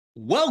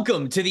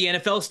Welcome to the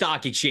NFL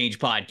Stock Exchange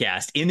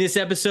podcast. In this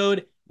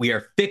episode, we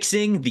are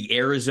fixing the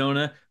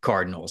Arizona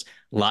Cardinals.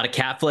 A lot of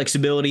cap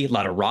flexibility, a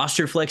lot of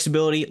roster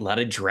flexibility, a lot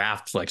of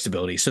draft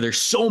flexibility. So there's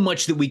so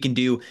much that we can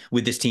do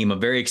with this team.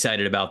 I'm very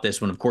excited about this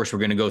one. Of course, we're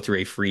going to go through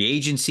a free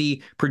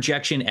agency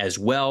projection as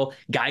well,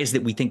 guys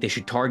that we think they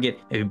should target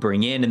and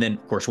bring in. And then,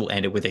 of course, we'll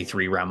end it with a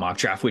 3-round mock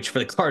draft, which for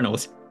the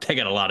Cardinals, they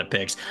got a lot of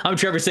picks. I'm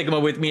Trevor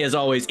Sikkema. With me, as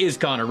always, is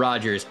Connor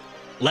Rogers.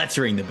 Let's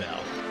ring the bell.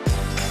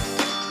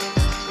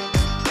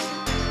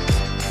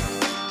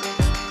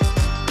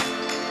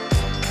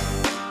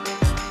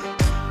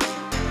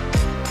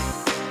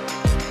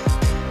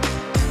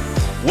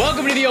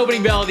 Welcome to the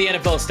opening bell of the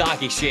NFL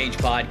Stock Exchange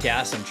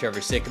podcast. I'm Trevor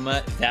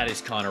Sikkema. That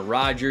is Connor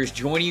Rogers.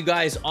 Joining you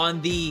guys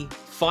on the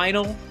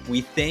final,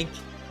 we think,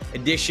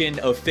 edition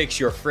of Fix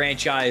Your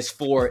Franchise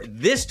for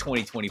this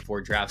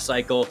 2024 draft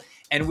cycle.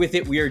 And with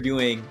it, we are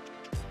doing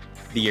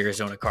the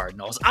Arizona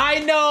Cardinals. I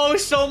know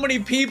so many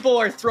people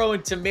are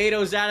throwing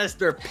tomatoes at us.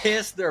 They're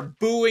pissed. They're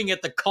booing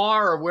at the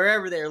car or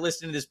wherever they're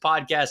listening to this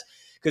podcast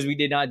because we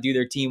did not do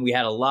their team. We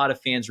had a lot of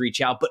fans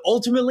reach out, but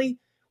ultimately,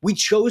 we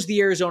chose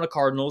the Arizona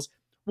Cardinals.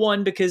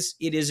 One, because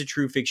it is a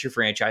true fix your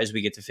franchise.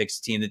 We get to fix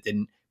a team that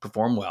didn't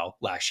perform well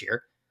last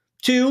year.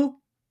 Two,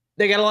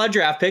 they got a lot of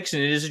draft picks,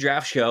 and it is a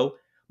draft show.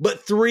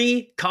 But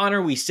three,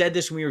 Connor, we said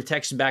this when we were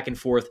texting back and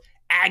forth,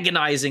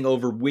 agonizing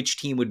over which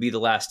team would be the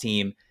last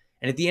team.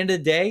 And at the end of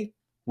the day,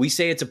 we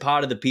say it's a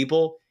pot of the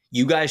people.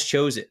 You guys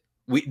chose it.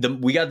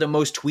 We got the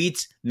most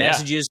tweets,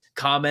 messages,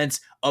 comments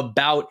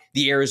about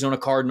the Arizona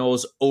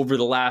Cardinals over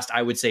the last,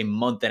 I would say,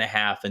 month and a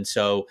half. And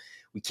so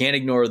we can't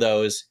ignore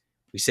those.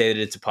 We say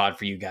that it's a pod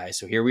for you guys.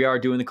 So here we are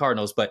doing the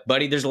Cardinals. But,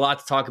 buddy, there's a lot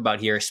to talk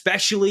about here,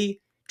 especially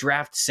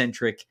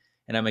draft-centric,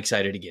 and I'm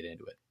excited to get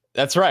into it.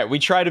 That's right. We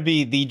try to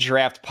be the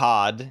draft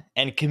pod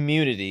and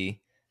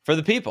community for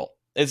the people.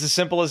 It's as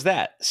simple as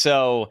that.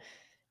 So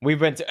we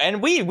went to, and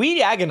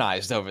we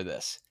agonized over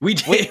this. We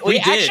did. We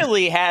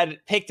actually had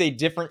picked a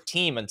different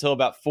team until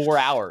about 4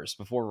 hours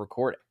before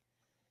recording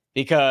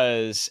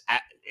because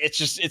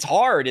it's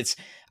hard.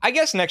 I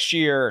guess next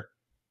year,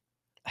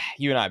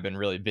 you and I have been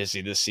really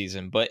busy this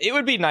season, but it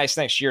would be nice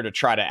next year to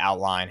try to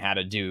outline how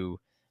to do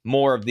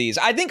more of these.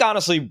 I think,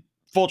 honestly,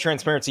 full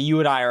transparency, you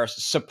and I are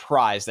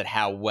surprised at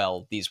how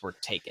well these were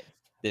taken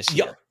this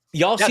year.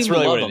 Y'all That's seem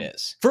really to love what them. it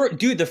is.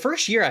 Dude, the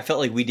first year I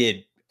felt like we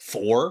did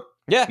 4.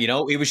 Yeah. You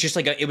know, it was just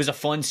like it was a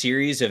fun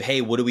series of,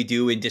 hey, what do we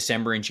do in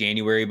December and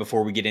January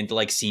before we get into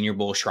like Senior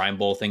Bowl, Shrine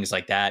Bowl, things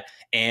like that.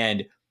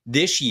 And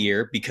this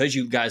year, because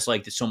you guys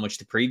liked it so much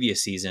the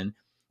previous season,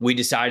 we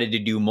decided to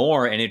do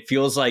more, and it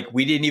feels like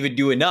we didn't even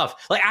do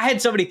enough. Like I had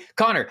somebody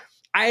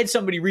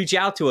reach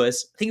out to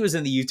us, I think it was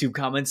in the YouTube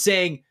comments,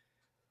 saying,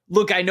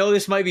 look, I know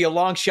this might be a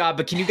long shot,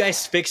 but can you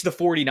guys fix the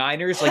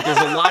 49ers? Like there's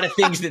a lot of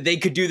things that they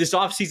could do this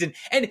offseason.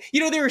 And,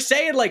 you know, they were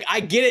saying, like, I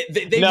get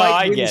it. They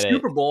might win the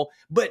Super Bowl,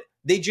 but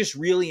they just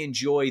really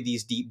enjoy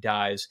these deep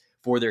dives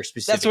for their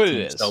specific teams. It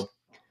is. So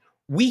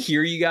we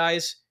hear you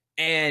guys,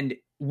 and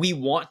we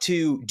want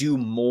to do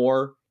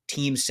more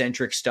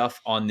team-centric stuff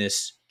on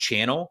this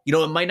channel. You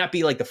know, it might not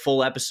be like the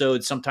full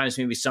episode. Sometimes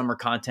maybe summer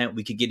content.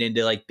 We could get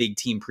into like big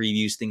team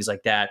previews, things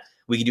like that.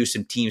 We could do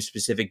some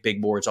team-specific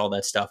big boards, all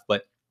that stuff.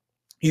 But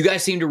you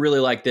guys seem to really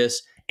like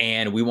this,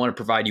 and we want to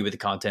provide you with the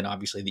content,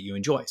 obviously, that you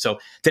enjoy. So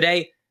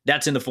today,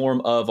 that's in the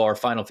form of our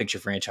final fixture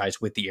franchise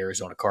with the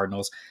Arizona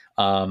Cardinals.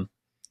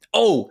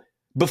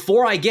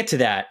 Before I get to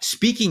that,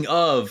 speaking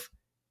of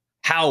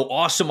how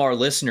awesome our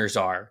listeners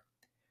are,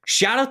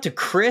 shout out to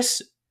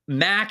Chris,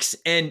 Max,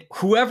 and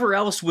whoever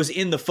else was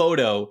in the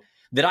photo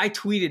that I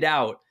tweeted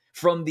out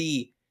from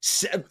the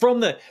stands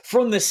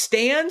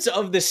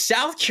of the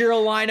South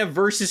Carolina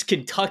versus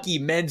Kentucky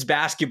men's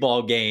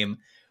basketball game.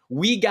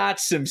 We got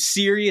some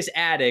serious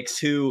addicts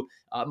who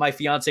my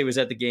fiance was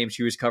at the game.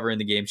 She was covering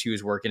the game. She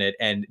was working it,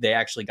 and they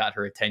actually got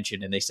her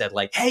attention, and they said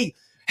like, hey,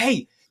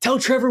 tell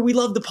Trevor we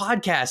love the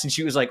podcast. And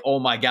she was like, oh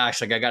my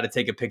gosh, like I got to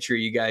take a picture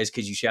of you guys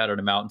because you shouted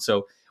them out. And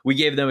so we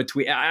gave them a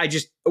tweet. I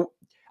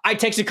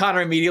texted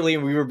Connor immediately,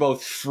 and we were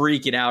both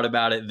freaking out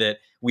about it, that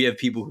we have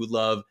people who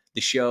love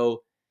the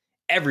show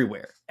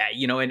everywhere.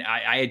 You know, and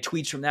I had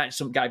tweets from that.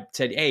 Some guy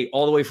said, hey,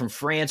 all the way from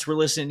France, we're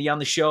listening to you on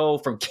the show.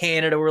 From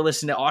Canada, we're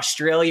listening to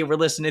Australia, we're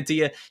listening to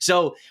you.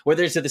 So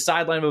whether it's at the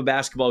sideline of a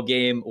basketball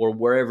game or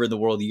wherever in the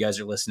world you guys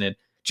are listening,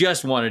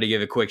 just wanted to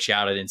give a quick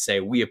shout out and say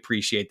we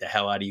appreciate the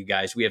hell out of you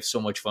guys. We have so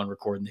much fun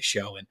recording the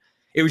show, and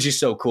it was just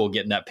so cool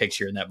getting that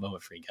picture and that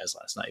moment for you guys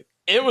last night.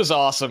 It was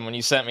awesome when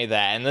you sent me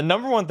that. And the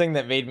number one thing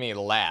that made me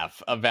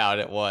laugh about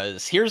it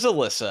was, here's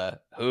Alyssa,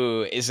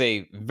 who is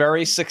a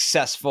very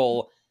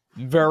successful,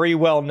 very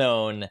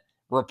well-known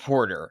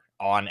reporter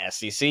on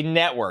SEC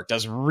Network,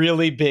 does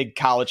really big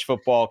college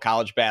football,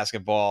 college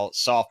basketball,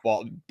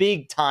 softball,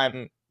 big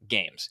time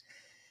games.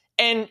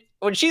 And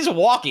when she's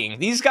walking,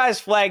 these guys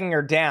flagging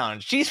her down,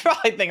 she's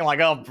probably thinking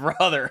like, oh,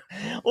 brother,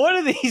 what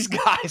do these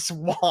guys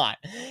want?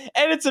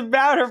 And it's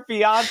about her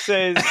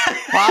fiance's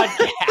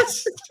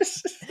podcast.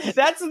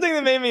 That's the thing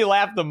that made me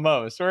laugh the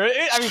most.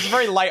 It's a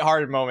very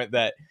lighthearted moment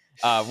that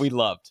we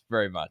loved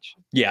very much.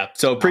 Yeah,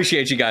 so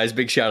appreciate you guys.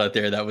 Big shout out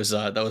there. That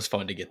was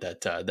fun to get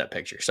that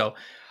picture. So,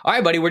 all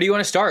right, buddy, where do you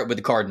want to start with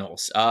the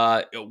Cardinals?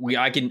 I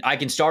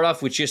can start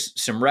off with just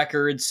some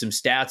records, some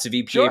stats of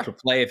EPA per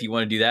play if you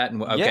want to do that.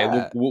 And okay,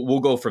 Yeah. we'll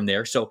go from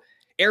there. So,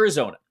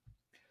 Arizona,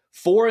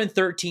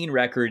 4-13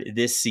 record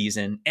this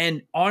season,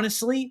 and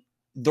honestly,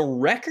 the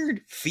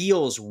record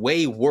feels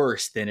way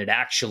worse than it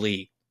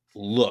actually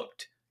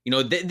looked.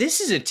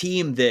 This is a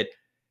team that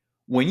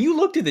when you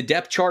looked at the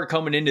depth chart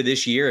coming into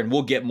this year, and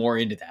we'll get more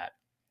into that,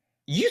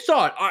 you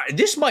thought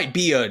this might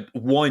be a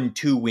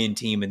 1-2 win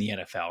team in the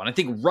NFL. And I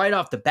think right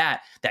off the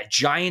bat, that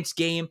Giants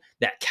game,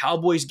 that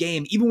Cowboys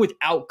game, even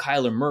without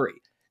Kyler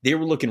Murray, they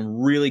were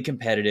looking really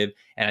competitive.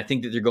 And I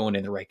think that they're going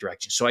in the right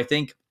direction. So I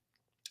think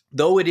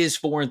though it is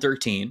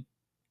 4-13,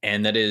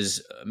 and that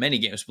is many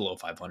games below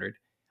 500,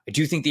 I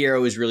do think the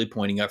arrow is really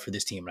pointing up for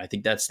this team. And I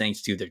think that's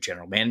thanks to their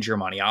general manager,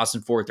 Monty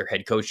Ossenfort, their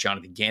head coach,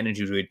 Jonathan Gannon,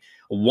 who did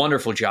a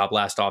wonderful job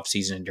last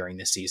offseason and during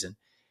this season.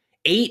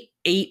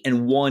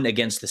 8-1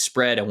 against the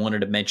spread. I wanted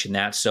to mention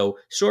that. So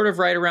sort of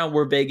right around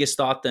where Vegas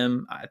thought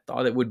them. I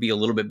thought it would be a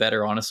little bit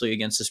better, honestly,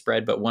 against the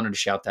spread, but wanted to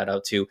shout that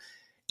out too.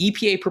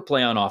 EPA per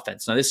play on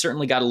offense. Now, this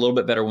certainly got a little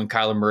bit better when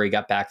Kyler Murray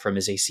got back from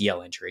his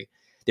ACL injury.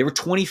 They were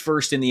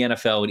 21st in the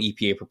NFL in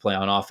EPA per play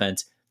on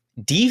offense.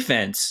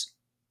 Defense,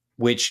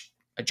 which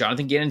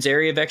Jonathan Gannon's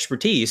area of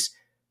expertise,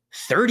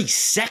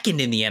 32nd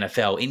in the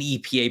NFL in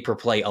EPA per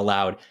play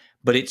allowed,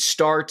 but it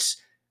starts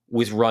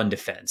with run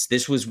defense.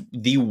 This was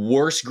the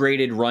worst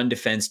graded run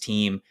defense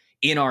team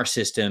in our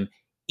system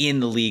in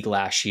the league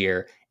last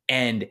year.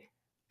 And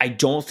I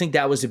don't think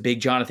that was a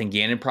big Jonathan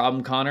Gannon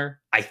problem, Connor.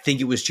 I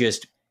think it was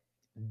just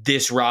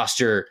this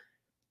roster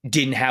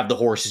didn't have the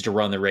horses to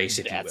run the race,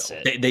 if you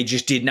will. They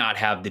just did not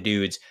have the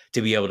dudes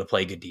to be able to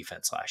play good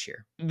defense last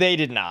year. They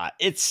did not.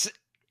 It's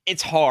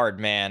hard,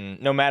 man.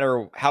 No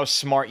matter how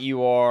smart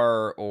you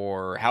are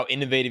or how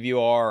innovative you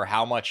are or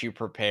how much you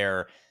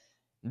prepare,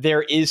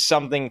 there is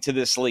something to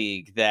this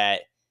league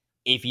that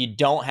if you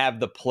don't have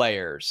the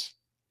players,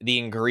 the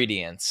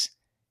ingredients,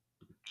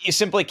 you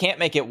simply can't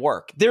make it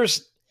work.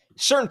 There's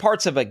certain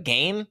parts of a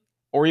game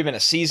or even a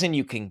season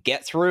you can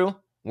get through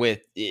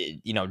with,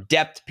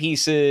 depth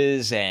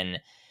pieces.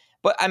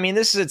 But I mean,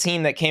 this is a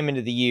team that came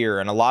into the year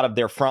and a lot of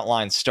their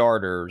frontline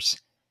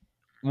starters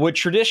would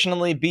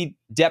traditionally be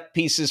depth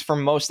pieces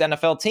from most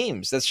NFL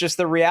teams. That's just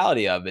the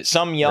reality of it.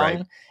 Some young,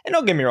 right. And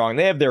don't get me wrong,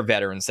 they have their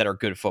veterans that are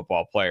good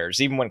football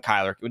players, even when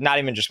Kyler, not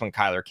even just when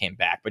Kyler came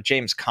back, but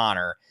James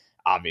Conner,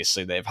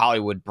 obviously. They have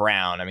Hollywood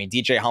Brown. I mean,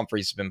 DJ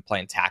Humphries has been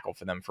playing tackle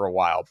for them for a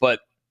while.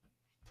 But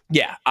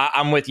yeah,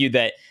 I'm with you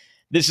that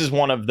this is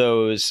one of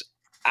those.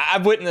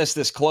 I've witnessed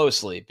this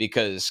closely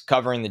because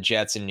covering the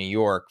Jets in New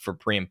York for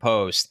pre and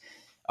post,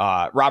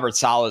 Robert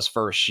Saleh's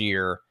first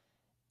year,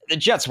 the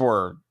Jets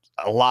were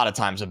a lot of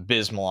times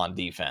abysmal on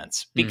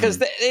defense because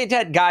they'd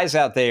had guys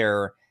out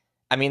there,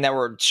 I mean, that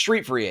were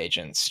street free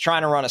agents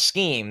trying to run a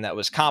scheme that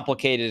was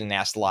complicated and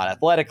asked a lot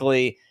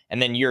athletically.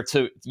 And then year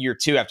two,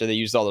 after they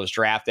used all those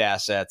draft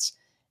assets,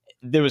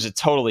 there was a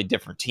totally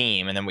different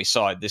team. And then we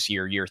saw it this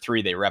year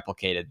 3, they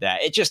replicated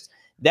that.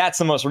 That's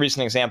the most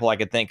recent example I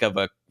could think of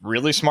a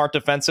really smart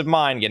defensive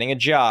mind getting a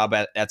job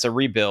that's a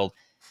rebuild,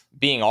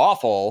 being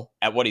awful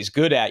at what he's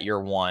good at year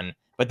 1,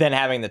 but then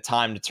having the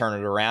time to turn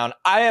it around.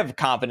 I have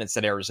confidence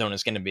that Arizona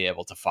is going to be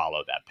able to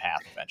follow that path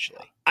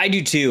eventually. I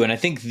do too. And I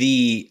think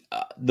the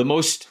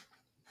most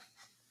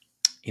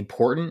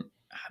important,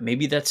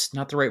 maybe that's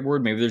not the right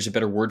word, maybe there's a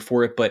better word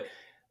for it, but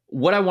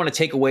what I want to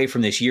take away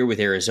from this year with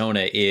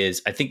Arizona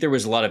is I think there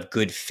was a lot of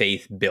good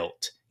faith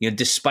built.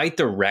 Despite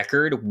the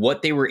record,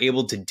 what they were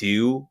able to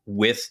do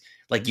with,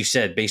 like you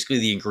said, basically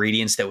the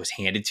ingredients that was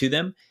handed to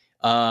them.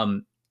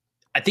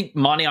 I think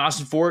Monty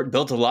Ossenfort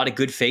built a lot of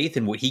good faith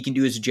in what he can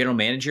do as a general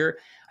manager.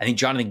 I think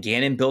Jonathan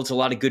Gannon built a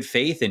lot of good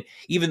faith. And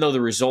even though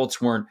the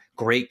results weren't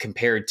great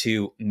compared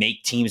to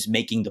teams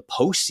making the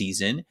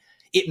postseason,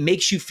 it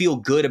makes you feel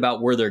good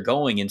about where they're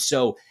going. And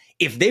so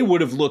if they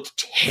would have looked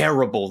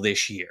terrible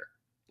this year,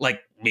 like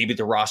maybe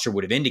the roster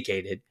would have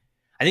indicated,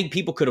 I think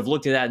people could have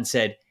looked at that and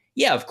said,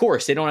 yeah, of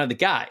course, they don't have the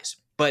guys,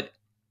 but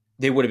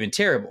they would have been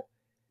terrible.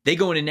 They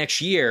go into next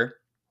year,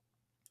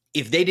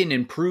 if they didn't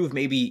improve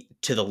maybe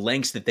to the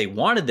lengths that they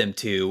wanted them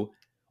to,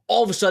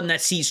 all of a sudden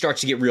that seat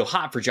starts to get real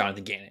hot for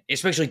Jonathan Gannon,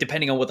 especially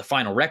depending on what the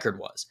final record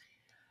was.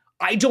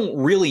 I don't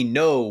really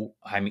know,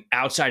 I mean,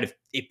 outside of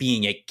it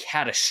being a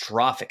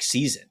catastrophic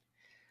season,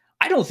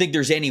 I don't think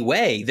there's any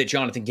way that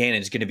Jonathan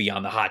Gannon is going to be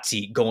on the hot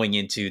seat going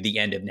into the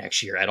end of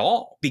next year at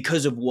all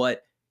because of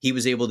what he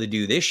was able to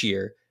do this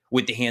year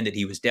with the hand that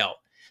he was dealt.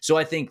 So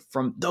I think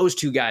from those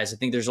two guys, I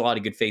think there's a lot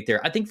of good faith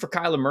there. I think for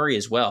Kyler Murray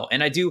as well.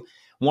 And I do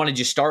want to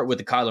just start with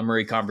the Kyler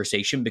Murray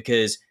conversation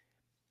because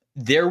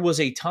there was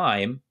a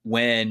time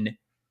when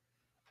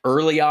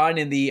early on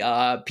in the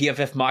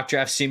PFF mock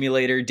draft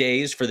simulator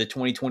days for the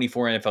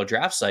 2024 NFL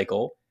draft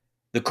cycle,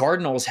 the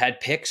Cardinals had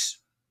picks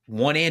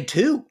 1 and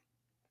 2.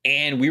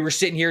 And we were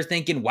sitting here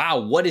thinking, wow,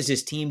 what is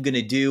this team going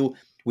to do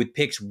with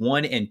picks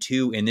 1 and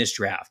 2 in this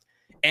draft?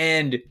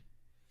 And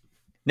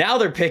now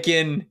they're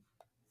picking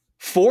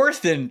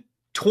 4th and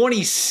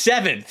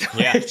 27th,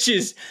 Yeah. which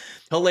is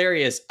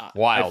hilarious.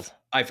 Wild.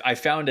 I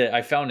found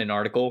an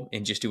article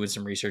in just doing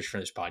some research for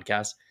this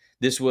podcast.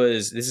 This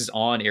is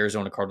on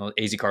Arizona Cardinals,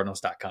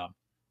 azcardinals.com.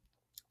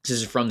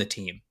 This is from the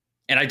team.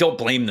 And I don't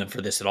blame them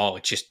for this at all.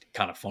 It's just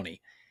kind of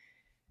funny.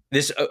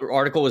 This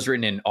article was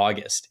written in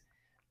August.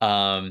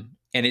 And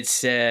it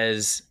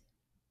says,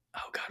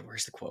 oh God,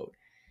 where's the quote?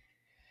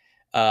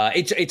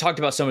 It talked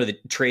about some of the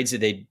trades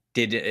that they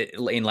did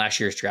in last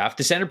year's draft.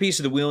 The centerpiece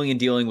of the wheeling and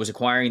dealing was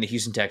acquiring the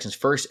Houston Texans'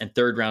 first and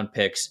third round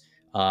picks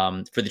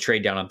for the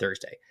trade down on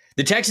Thursday.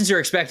 The Texans are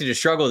expected to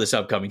struggle this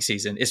upcoming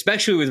season,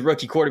 especially with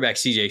rookie quarterback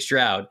C.J.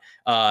 Stroud,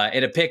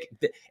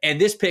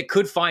 and this pick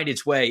could find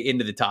its way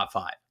into the top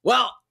 5.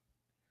 Well,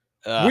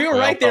 we were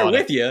right there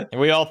with you. And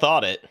we all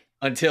thought it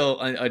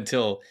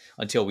until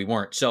we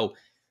weren't. So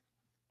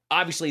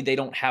obviously they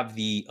don't have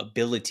the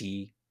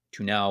ability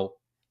to now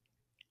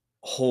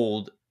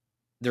hold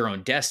their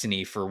own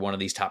destiny for one of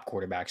these top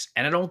quarterbacks.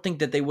 And I don't think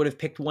that they would have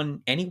picked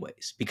one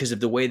anyways because of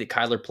the way that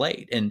Kyler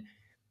played. And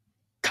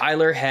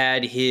Kyler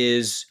had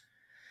his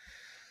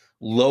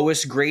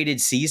lowest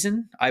graded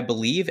season, I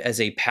believe,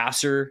 as a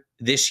passer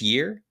this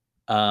year.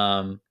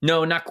 No,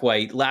 not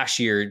quite. Last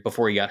year,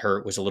 before he got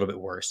hurt, was a little bit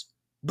worse.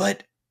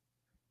 But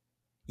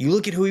you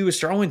look at who he was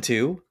throwing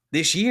to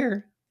this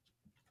year,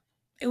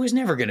 it was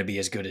never going to be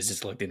as good as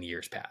it's looked in the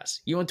years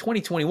past. In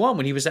 2021,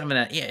 when he was having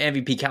an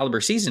MVP caliber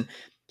season,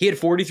 he had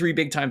 43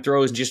 big-time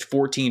throws and just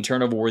 14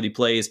 turnover-worthy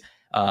plays.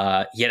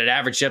 He had an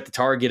average depth of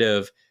target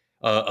of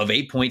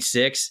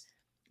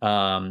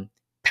 8.6.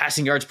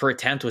 Passing yards per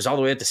attempt was all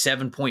the way up to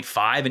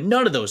 7.5, and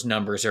none of those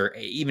numbers are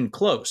even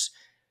close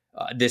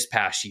this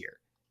past year.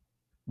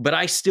 But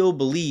I still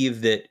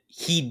believe that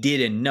he did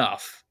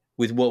enough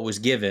with what was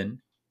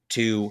given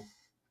to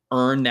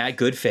earn that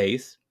good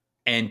faith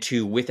and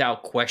to,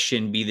 without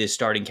question, be this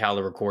starting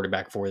caliber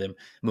quarterback for them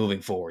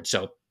moving forward.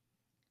 So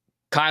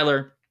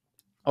Kyler,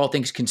 all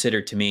things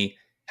considered, to me,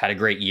 had a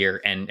great year,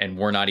 and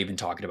we're not even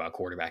talking about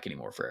quarterback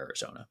anymore for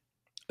Arizona.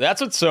 That's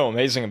what's so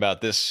amazing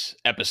about this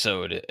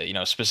episode,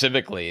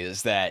 specifically,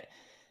 is that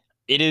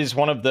it is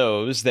one of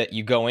those that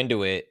you go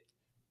into it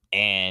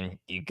and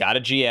you got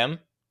a GM,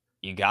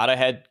 you got a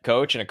head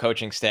coach and a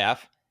coaching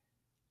staff,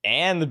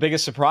 and the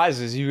biggest surprise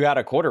is you got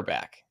a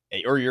quarterback,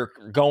 or you're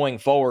going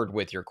forward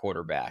with your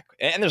quarterback.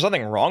 And there's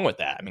nothing wrong with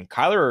that. I mean,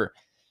 Kyler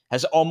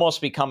has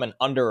almost become an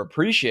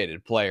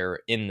underappreciated player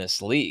in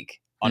this league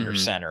under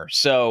center.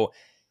 So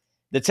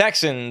the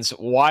Texans,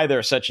 why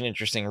they're such an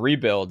interesting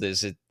rebuild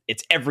is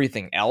it's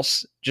everything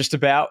else just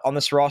about on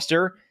this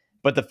roster.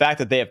 But the fact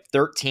that they have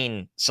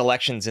 13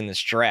 selections in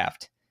this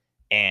draft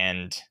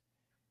and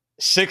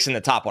 6 in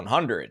the top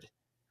 100,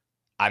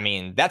 I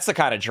mean, that's the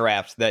kind of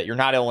draft that you're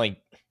not only,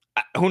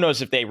 who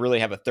knows if they really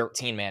have a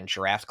 13-man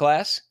draft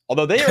class,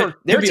 although they're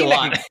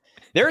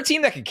a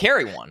team that can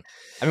carry one.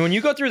 I mean, when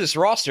you go through this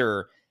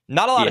roster,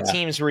 not a lot of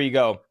teams where you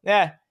go,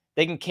 they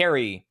can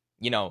carry,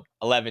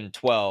 11,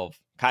 12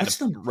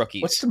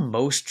 rookies. What's the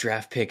most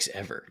draft picks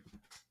ever?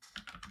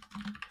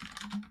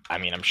 I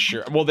mean, I'm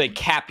sure. Well, they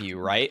cap you,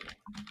 right?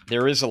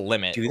 There is a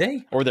limit. Do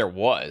they? Or there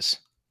was.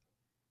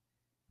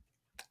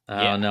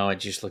 Oh, no, I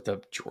just looked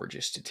up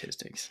Georgia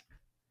statistics.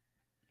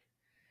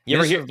 You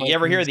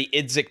ever hear the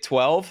Idzik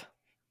 12?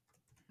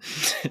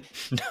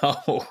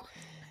 No.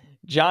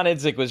 John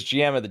Idzik was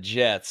GM of the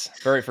Jets.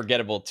 Very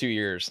forgettable 2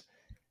 years.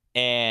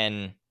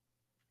 And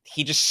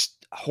he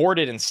just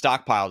hoarded and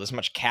stockpiled as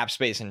much cap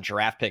space and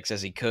draft picks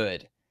as he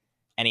could.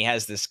 And he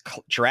has this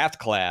draft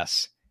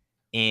class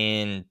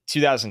in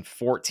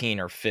 2014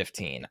 or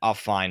 15. I'll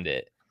find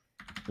it.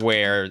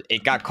 Where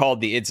it got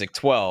called the Idzik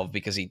 12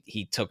 because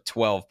he took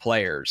 12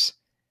 players.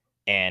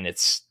 And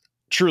it's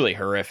truly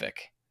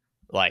horrific.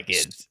 Like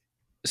it's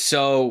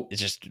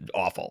just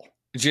awful.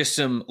 Just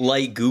some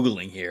light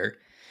Googling here.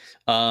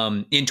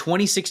 In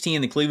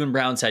 2016, the Cleveland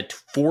Browns had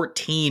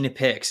 14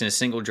 picks in a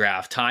single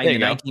draft, tying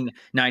the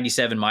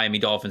 1997 Miami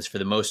Dolphins for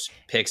the most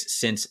picks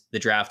since the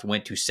draft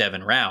went to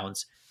 7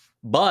 rounds.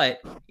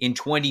 But in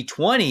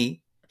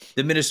 2020,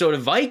 the Minnesota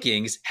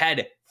Vikings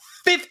had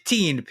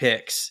 15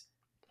 picks,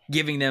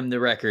 giving them the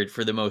record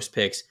for the most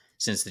picks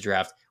since the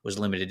draft was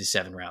limited to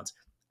 7 rounds.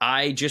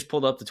 I just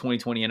pulled up the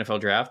 2020 NFL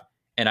draft,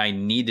 and I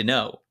need to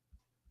know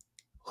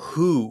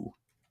who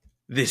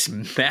is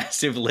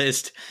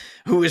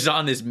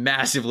on this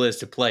massive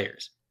list of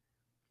players.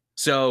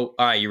 So,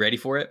 all right, you ready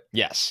for it?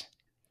 Yes.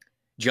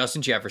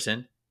 Justin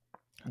Jefferson,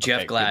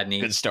 Jeff Gladney,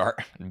 good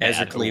start.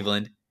 Ezra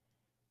Cleveland,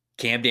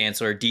 Cam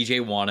Dantzler, DJ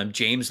Wanham,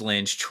 James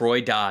Lynch,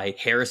 Troy Dye,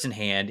 Harrison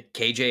Hand,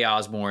 KJ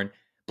Osborne,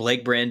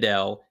 Blake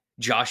Brandell,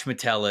 Josh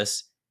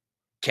Metellus,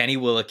 Kenny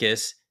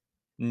Willekes,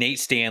 Nate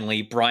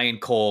Stanley, Brian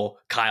Cole,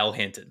 Kyle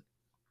Hinton.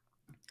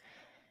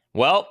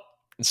 Well,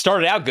 it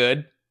started out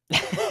good.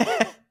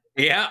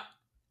 Yeah.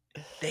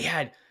 They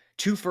had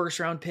 2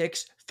 first-round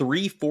picks,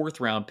 3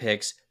 fourth-round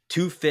picks,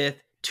 2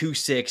 fifth, 2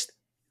 sixth,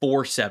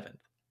 4 seventh.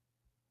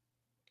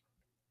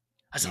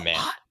 That's a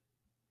lot.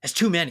 That's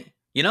too many.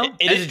 There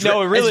is such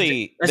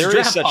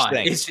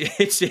thing.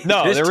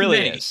 There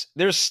really is.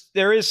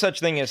 There is such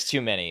thing as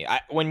too many.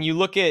 When you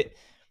look at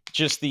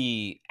just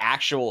the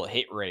actual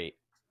hit rate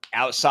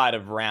outside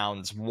of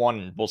rounds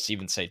 1, we'll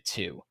even say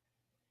 2,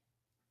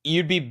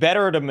 you'd be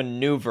better to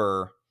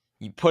maneuver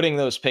putting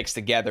those picks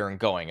together and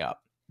going up.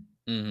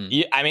 I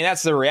mean,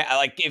 that's the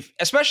like, if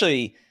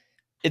especially,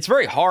 it's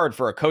very hard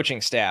for a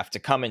coaching staff to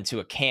come into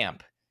a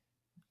camp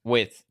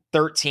with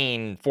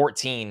 13,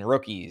 14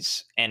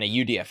 rookies and a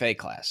UDFA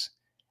class.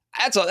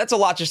 That's a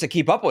lot just to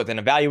keep up with and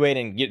evaluate,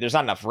 and there's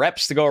not enough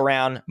reps to go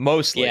around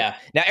mostly. Yeah.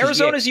 Now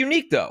Arizona's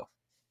unique though,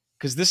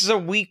 because this is a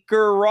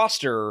weaker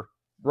roster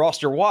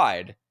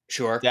wide.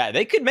 Sure. Yeah,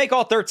 they could make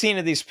all 13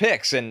 of these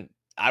picks, and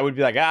I would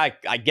be like,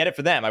 I get it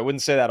for them. I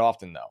wouldn't say that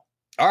often though.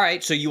 All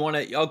right, so you want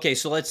to? Okay,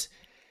 so let's.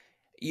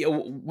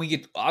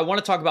 I want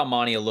to talk about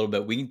Monty a little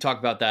bit. We can talk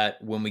about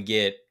that when we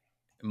get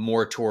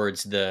more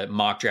towards the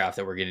mock draft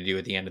that we're going to do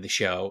at the end of the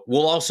show.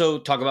 We'll also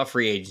talk about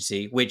free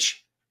agency,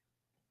 which,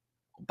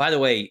 by the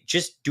way,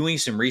 just doing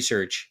some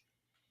research,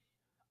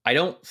 I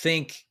don't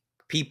think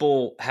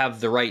people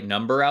have the right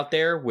number out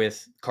there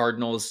with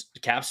Cardinals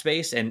cap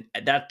space. And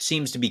that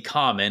seems to be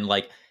common.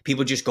 Like,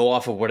 people just go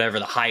off of whatever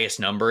the highest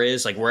number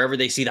is. Like, wherever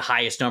they see the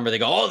highest number, they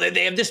go, oh,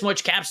 they have this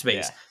much cap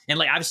space. Yeah. And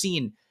like, I've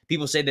seen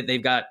people say that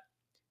they've got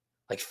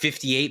like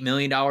 $58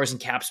 million in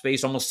cap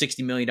space, almost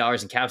 $60 million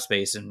in cap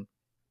space. And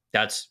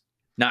that's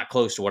not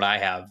close to what I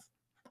have,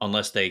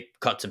 unless they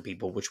cut some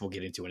people, which we'll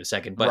get into in a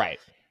second. But right.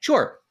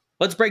 Sure,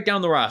 let's break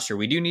down the roster.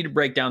 We do need to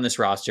break down this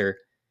roster.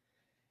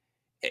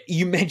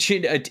 You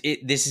mentioned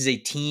this is a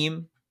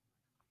team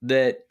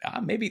that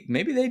maybe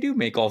they do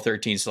make all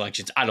 13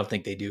 selections. I don't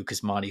think they do,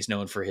 because Monty's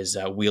known for his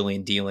wheeling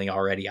and dealing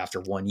already after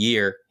 1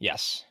 year.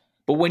 Yes.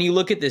 But when you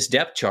look at this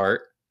depth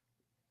chart,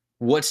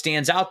 what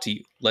stands out to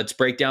you? Let's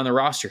break down the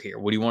roster here.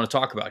 What do you want to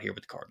talk about here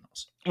with the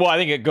Cardinals? Well, I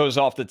think it goes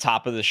off the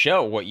top of the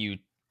show, what you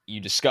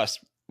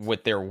discussed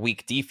with their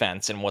weak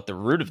defense, and what the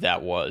root of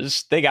that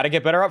was. They got to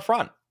get better up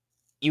front.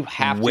 You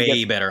have to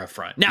get better up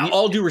front. Now,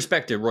 all due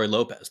respect to Roy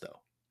Lopez, though.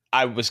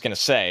 I was going to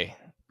say,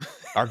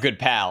 our good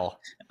pal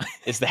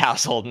is the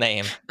household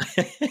name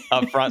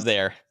up front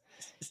there.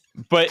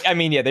 But I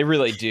mean, yeah, they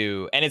really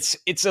do. And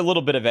it's a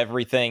little bit of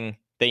everything.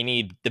 They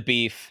need the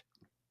beef.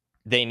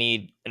 They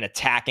need an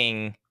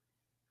attacking,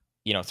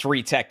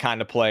 3-tech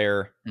kind of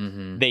player.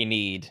 Mm-hmm. They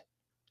need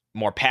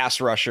more pass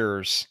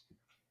rushers.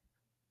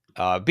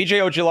 BJ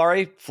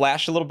Ojulari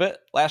flashed a little bit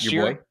last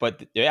year,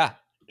 but yeah,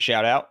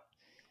 shout out.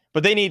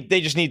 But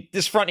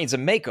this front needs a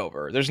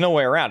makeover. There's no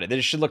way around it.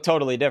 They should look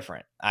totally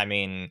different. I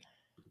mean,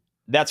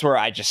 that's where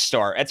I just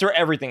start. That's where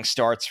everything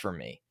starts for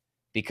me,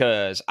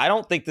 because I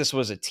don't think this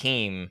was a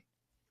team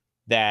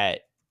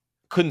that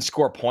couldn't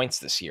score points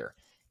this year.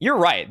 You're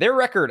right. Their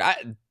record,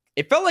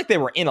 it felt like they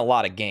were in a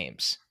lot of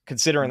games,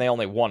 considering they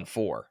only won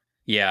 4.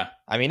 Yeah.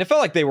 I mean, it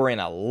felt like they were in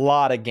a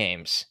lot of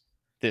games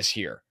this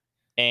year,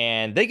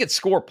 and they could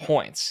score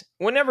points.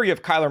 Whenever you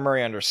have Kyler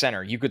Murray under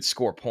center, you could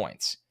score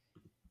points.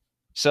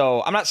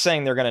 So I'm not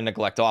saying they're going to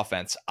neglect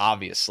offense,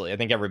 obviously. I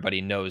think everybody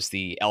knows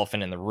the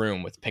elephant in the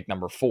room with pick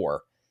number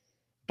 4.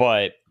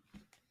 But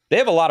they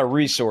have a lot of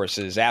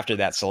resources after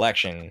that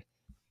selection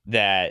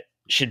that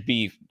should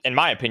be, in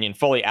my opinion,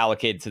 fully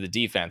allocated to the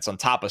defense, on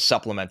top of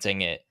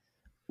supplementing it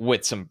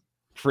with some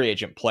free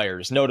agent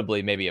players,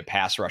 notably maybe a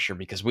pass rusher,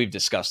 because we've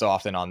discussed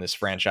often on this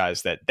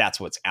franchise that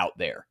that's what's out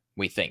there,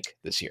 we think,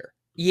 this year.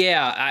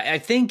 Yeah, I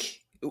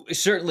think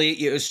certainly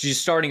it was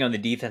just starting on the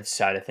defense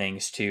side of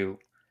things to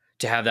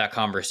have that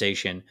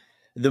conversation.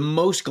 The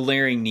most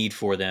glaring need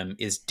for them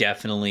is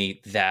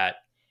definitely that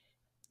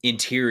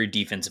interior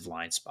defensive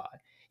line spot.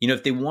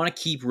 If they want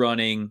to keep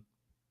running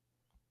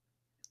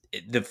a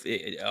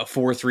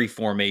 4-3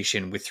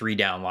 formation with 3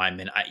 down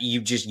linemen,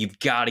 you've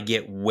got to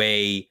get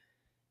way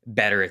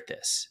better at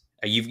this.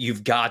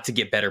 You've got to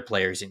get better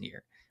players in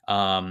here.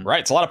 Right,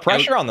 it's a lot of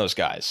pressure on those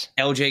guys.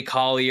 LJ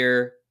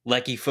Collier,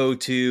 Lecky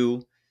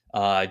Fotu,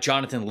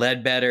 Jonathan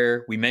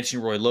Ledbetter. We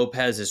mentioned Roy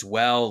Lopez as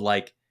well.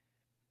 Like,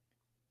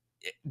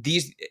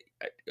 these,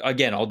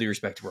 again, all due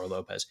respect to Roy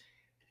Lopez,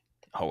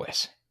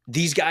 always,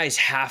 these guys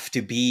have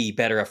to be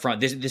better up front.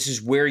 This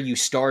is where you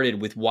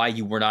started with why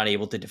you were not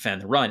able to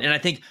defend the run. And I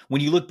think when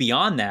you look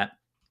beyond that,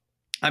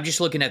 I'm just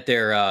looking at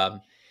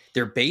their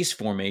base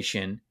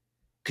formation,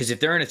 because if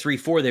they're in a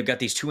 3-4, they've got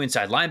these 2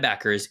 inside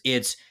linebackers.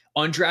 It's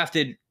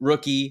undrafted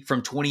rookie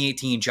from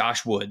 2018,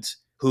 Josh Woods,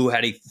 who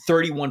had a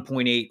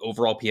 31.8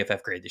 overall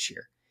PFF grade this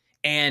year.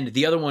 And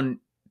the other one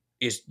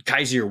is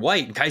Kaiser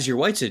White, and Kaiser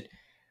White's at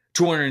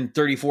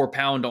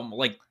 234-pound,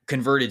 like,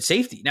 converted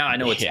safety. Now, I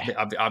know it's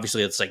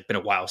obviously it's like been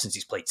a while since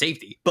he's played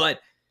safety, but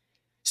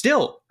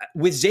still,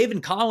 with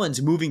Zaven Collins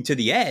moving to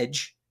the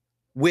edge,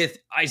 with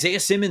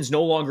Isaiah Simmons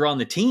no longer on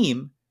the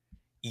team,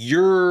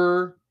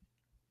 you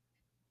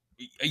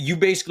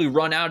basically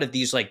run out of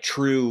these like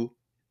true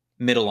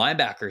middle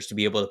linebackers to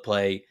be able to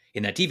play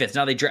in that defense.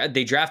 Now, they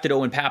drafted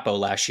Owen Papo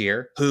last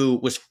year, who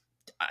was,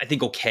 I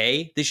think,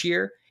 okay this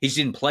year. He just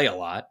didn't play a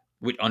lot,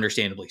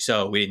 understandably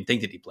so. We didn't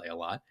think that he'd play a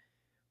lot.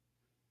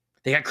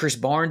 They got Chris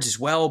Barnes as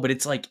well, but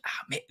it's like,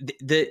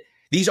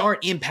 these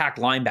aren't impact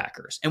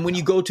linebackers. And when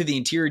you go to the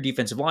interior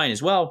defensive line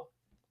as well,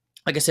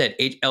 like I said,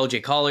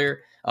 LJ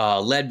Collier,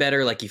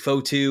 Ledbetter, like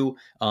Ifotu,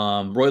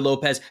 Roy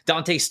Lopez,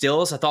 Dante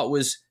Stills, I thought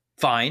was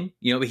fine.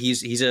 You know, but he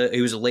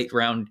was a late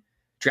round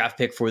draft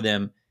pick for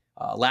them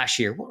last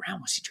year. What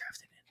round was he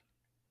drafted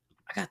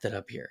in? I got that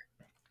up here.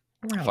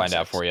 I'll find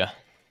out for you.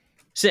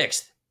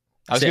 Sixth.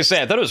 I was going to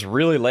say, I thought it was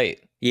really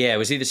late. Yeah, it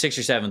was either 6th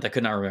or 7th. I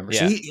could not remember.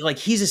 Yeah. So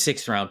he's a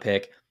 6th round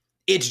pick.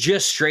 It's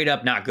just straight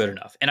up not good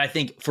enough. And I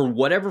think for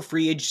whatever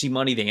free agency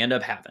money they end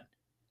up having,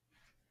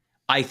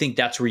 I think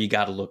that's where you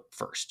got to look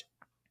first.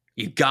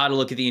 You got to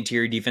look at the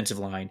interior defensive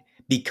line,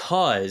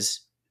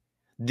 because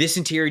this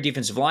interior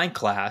defensive line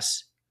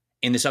class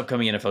in this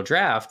upcoming NFL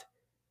draft,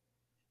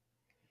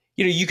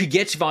 you know, you could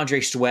get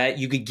Devondre Sweat,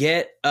 you could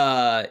get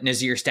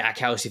Nazir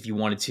Stackhouse if you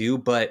wanted to,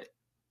 but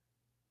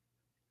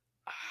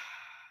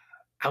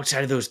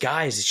outside of those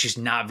guys, it's just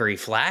not very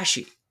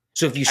flashy.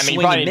 So if you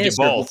swing and miss,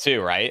 do both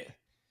too, right?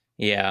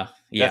 Yeah.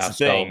 That's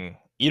the thing.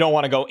 You don't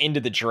want to go into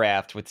the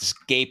draft with this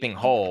gaping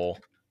hole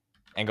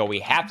and go, we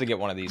have to get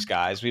one of these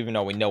guys, even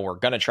though we know we're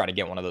going to try to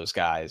get one of those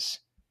guys.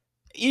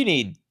 You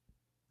need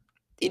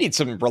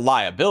some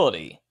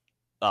reliability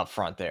up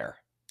front there.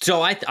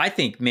 So I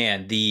think,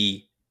 man,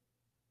 the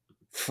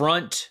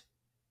front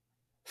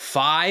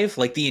five,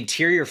 like the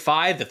interior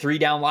five, the 3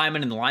 down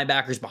linemen and the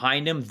linebackers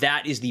behind him,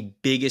 that is the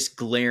biggest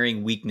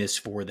glaring weakness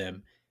for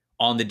them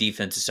on the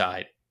defensive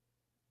side.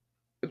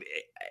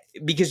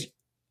 Because,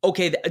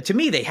 okay, to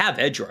me, they have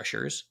edge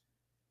rushers.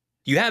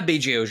 You have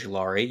B.J.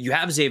 Ojulari. You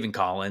have Zaven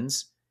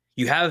Collins.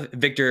 You have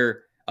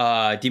Victor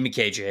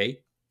Dimukeje.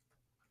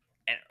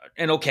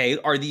 And okay,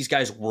 are these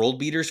guys world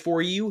beaters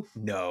for you?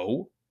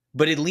 No.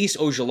 But at least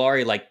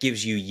Ojulari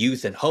gives you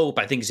youth and hope.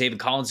 I think Zaven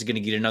Collins is going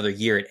to get another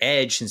year at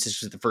edge, since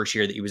this was the first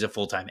year that he was a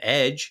full-time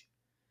edge.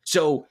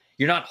 So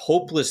you're not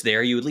hopeless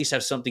there. You at least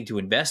have something to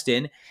invest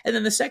in. And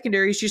then the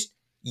secondary is just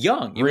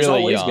young. It was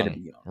always going to be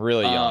young.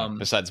 Really young,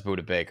 besides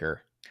Budda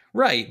Baker.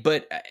 Right,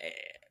 but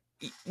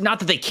not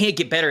that they can't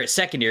get better at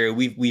secondary.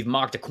 We've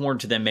mocked a corn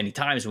to them many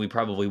times, and we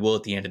probably will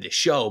at the end of this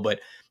show.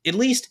 But at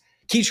least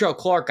Keitrell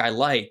Clark, I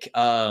like.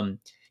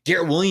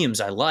 Garrett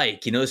Williams, I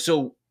like. You know,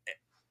 so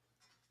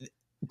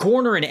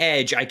corner and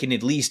edge, I can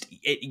at least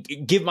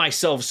give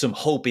myself some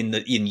hope in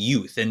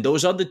youth. And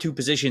those other two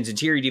positions,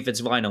 interior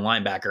defensive line and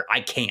linebacker,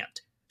 I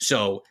can't.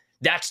 So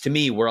that's, to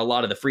me, where a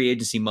lot of the free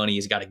agency money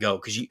has got to go,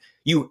 because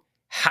you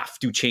have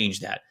to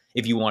change that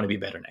if you want to be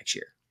better next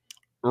year.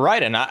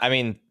 Right. And I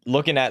mean,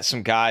 looking at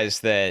some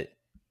guys that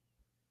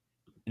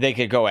they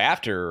could go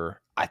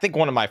after, I think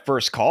one of my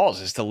first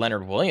calls is to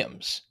Leonard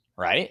Williams,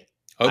 right?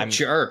 Oh,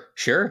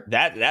 sure.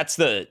 That's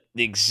the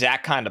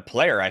exact kind of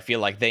player I feel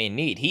like they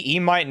need. He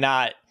might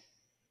not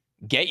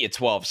get you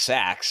 12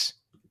 sacks,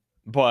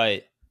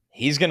 but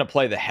he's going to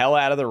play the hell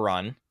out of the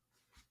run.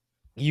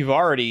 You've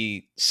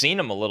already seen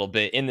him a little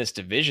bit in this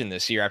division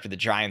this year after the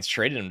Giants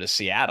traded him to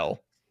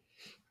Seattle.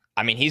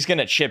 I mean, he's going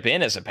to chip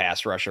in as a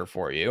pass rusher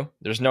for you.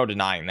 There's no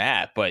denying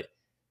that, but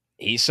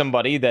he's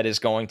somebody that is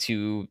going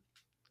to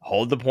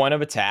hold the point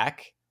of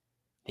attack.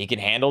 He can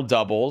handle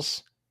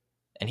doubles,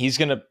 and he's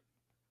going to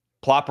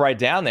plop right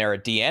down there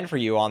at DN for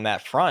you on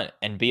that front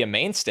and be a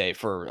mainstay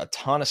for a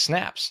ton of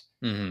snaps.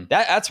 Mm-hmm.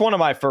 That's one of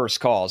my first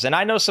calls. And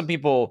I know some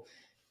people,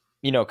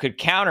 could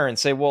counter and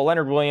say, well,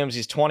 Leonard Williams,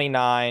 he's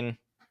 29,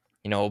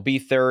 he'll be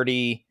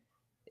 30.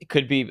 It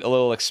could be a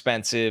little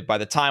expensive. By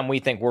the time we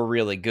think we're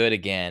really good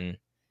again,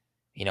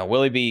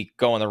 will he be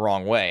going the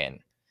wrong way? And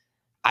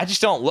I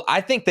just don't.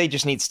 I think they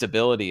just need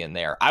stability in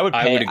there. I would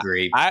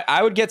agree.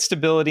 I would get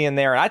stability in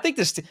there. And I think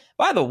this,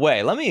 by the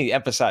way, let me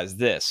emphasize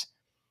this.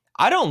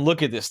 I don't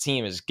look at this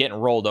team as getting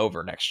rolled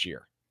over next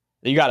year.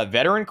 You got a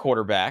veteran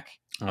quarterback.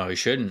 Oh, he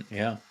shouldn't.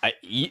 Yeah.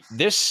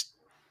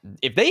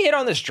 If they hit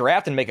on this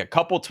draft and make a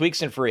couple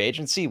tweaks in free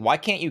agency, why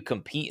can't you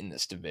compete in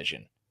this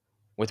division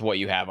with what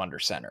you have under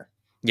center?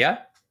 Yeah.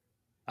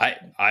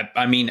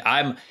 I mean,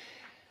 I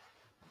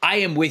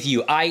am with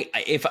you.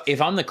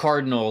 If I'm the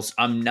Cardinals,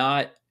 I'm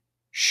not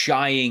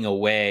shying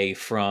away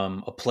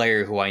from a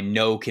player who I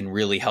know can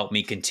really help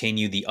me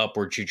continue the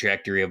upward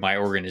trajectory of my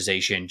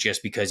organization,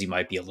 just because he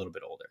might be a little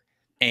bit older.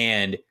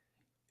 And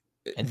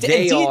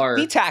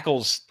D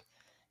tackles,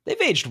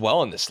 they've aged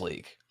well in this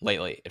league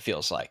lately, it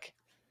feels like.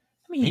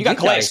 I mean, you got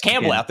Calais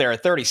Campbell out there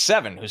at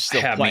 37 who's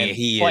still playing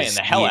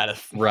the hell out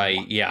of. Right.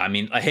 Yeah. I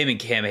mean, him and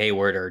Cam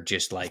Hayward are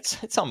just it's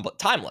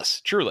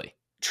timeless, truly.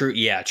 True.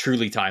 Yeah.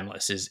 Truly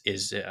timeless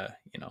is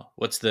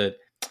what's the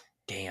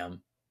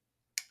damn.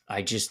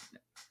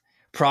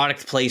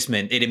 Product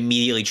placement, it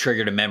immediately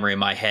triggered a memory in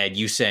my head.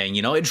 You saying,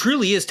 it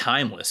truly is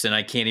timeless. And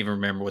I can't even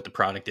remember what the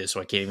product is,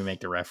 so I can't even make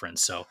the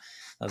reference. So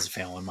that was a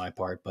fail on my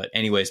part. But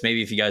anyways,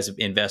 maybe if you guys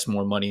invest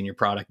more money in your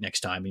product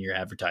next time in your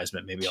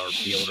advertisement, maybe I'll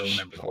be able to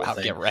remember the whole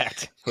thing. Get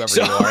wrecked, whoever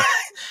you are.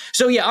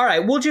 So yeah, all right.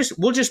 We'll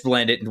just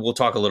blend it, and we'll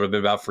talk a little bit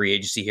about free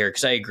agency here,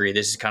 because I agree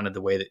this is kind of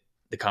the way that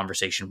the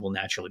conversation will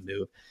naturally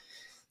move.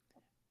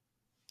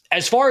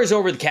 As far as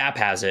over the cap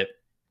has it,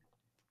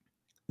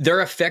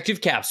 their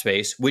effective cap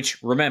space,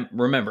 which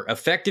remember,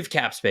 effective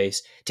cap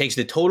space takes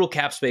the total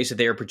cap space that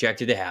they are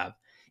projected to have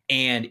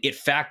And it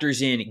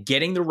factors in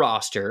getting the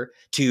roster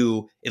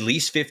to at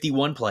least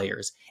 51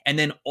 players and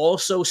then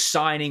also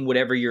signing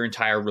whatever your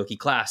entire rookie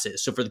class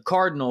is. So for the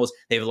Cardinals,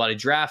 they have a lot of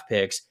draft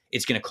picks.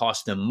 It's going to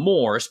cost them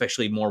more,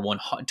 especially more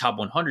top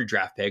 100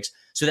 draft picks.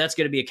 So that's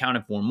going to be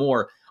accounted for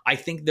more. I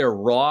think their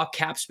raw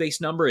cap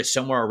space number is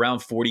somewhere around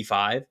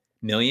 45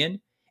 million.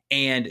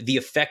 And the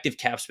effective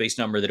cap space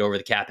number that Over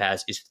the Cap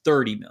has is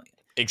 30 million.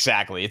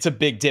 Exactly. It's a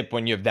big dip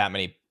when you have that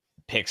many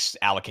picks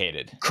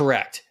allocated.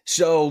 Correct.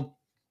 So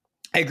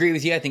I agree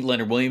with you. I think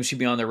Leonard Williams should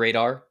be on the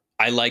radar.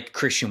 I like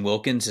Christian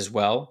Wilkins as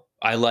well.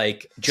 I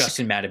like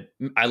Justin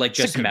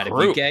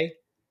Madubuike.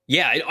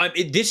 Yeah,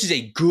 this is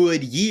a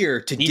good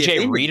year to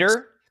DJ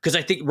Reader. Because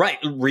I think,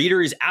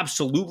 Reader is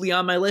absolutely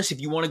on my list.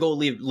 If you want to go a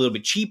little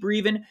bit cheaper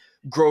even.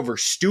 Grover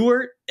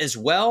Stewart as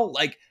well.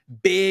 Like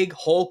big,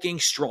 hulking,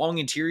 strong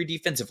interior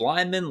defensive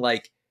linemen.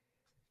 Like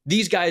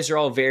these guys are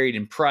all varied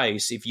in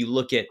price. If you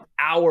look at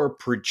our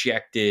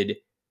projected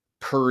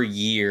per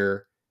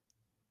year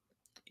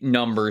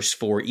numbers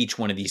for each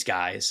one of these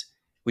guys,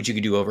 which you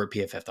can do over at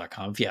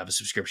pff.com if you have a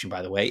subscription,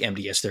 by the way.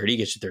 MDS30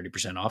 gets you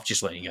 30% off,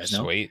 just letting you guys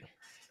know. Sweet.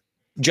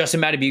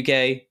 Justin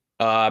Madubuike,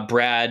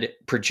 Brad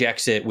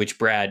projects it, which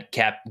Brad,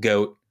 cap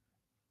goat,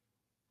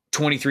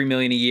 $23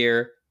 million a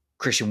year.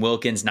 Christian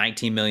Wilkins,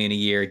 $19 million a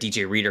year.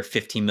 DJ Reader,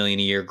 $15 million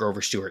a year.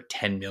 Grover Stewart,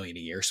 $10 million a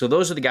year. So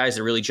those are the guys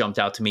that really jumped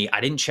out to me. I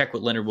didn't check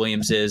what Leonard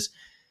Williams is.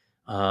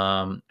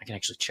 I can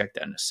actually check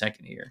that in a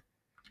second here.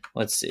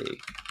 Let's see.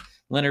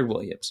 Leonard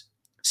Williams.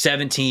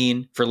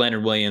 17 for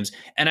Leonard Williams.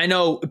 And I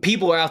know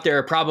people out there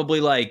are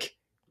probably like,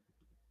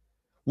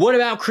 what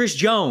about Chris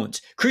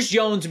Jones? Chris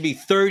Jones would be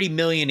 $30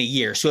 million a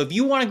year. So if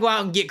you want to go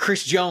out and get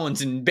Chris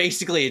Jones and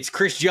basically it's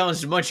Chris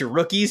Jones and a bunch of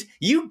rookies,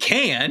 you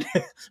can.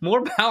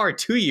 More power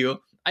to you.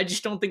 I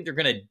just don't think they're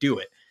going to do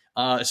it.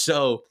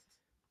 So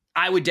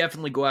I would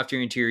definitely go after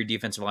your interior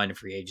defensive line in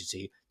free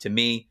agency. To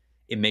me,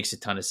 it makes a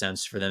ton of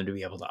sense for them to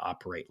be able to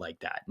operate like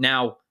that.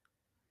 Now,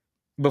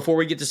 before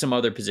we get to some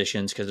other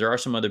positions, because there are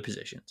some other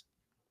positions,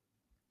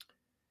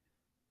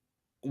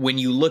 when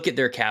you look at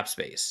their cap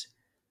space,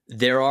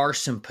 there is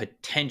some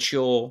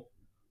potential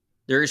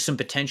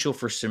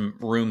for some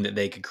room that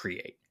they could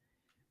create.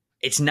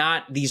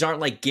 These aren't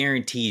like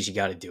guarantees you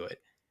got to do it.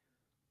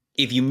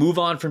 If you move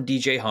on from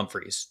DJ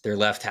Humphries, their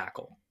left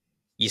tackle,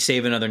 you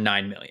save another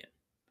 $9 million.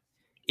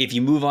 If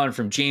you move on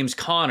from James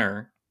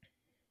Conner,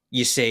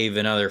 you save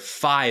another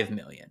 $5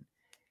 million.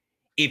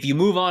 If you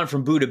move on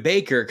from Budda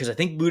Baker, because I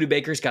think Budda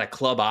Baker's got a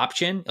club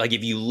option, like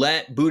if you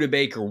let Budda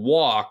Baker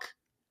walk,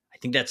 I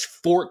think that's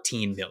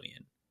 $14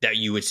 million that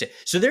you would say.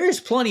 So there is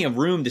plenty of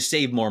room to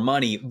save more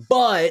money,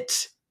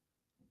 but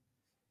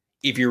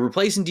if you're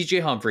replacing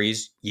DJ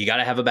Humphries, you got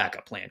to have a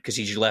backup plan because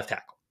he's your left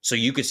tackle. So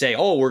you could say,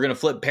 oh, we're going to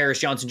flip Paris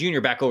Johnson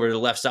Jr. back over to the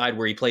left side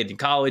where he played in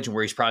college and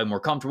where he's probably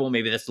more comfortable.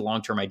 Maybe that's the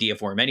long-term idea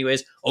for him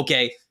anyways.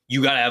 Okay,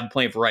 you got to have a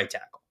plan for right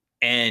tackle.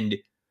 And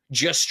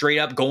just straight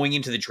up going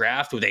into the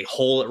draft with a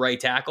hole at right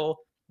tackle,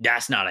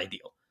 that's not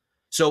ideal.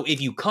 So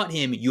if you cut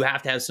him, you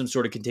have to have some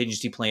sort of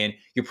contingency plan.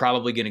 You're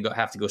probably going to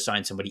have to go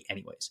sign somebody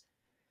anyways.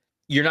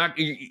 They're not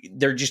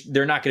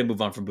going to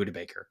move on from Budda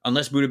Baker.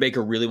 Unless Budda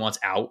Baker really wants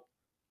out,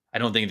 I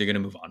don't think they're going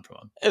to move on from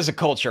him. There's a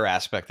culture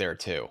aspect there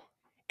too.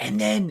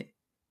 And then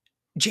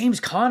James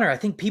Conner, I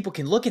think people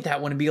can look at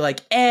that one and be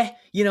like,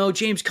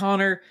 James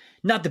Conner,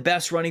 not the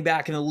best running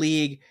back in the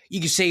league. You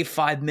can save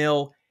 $5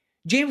 million.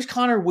 James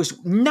Conner was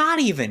not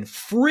even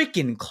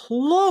freaking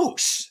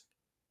close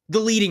the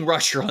leading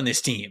rusher on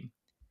this team.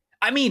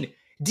 I mean,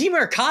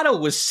 DeMercado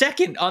was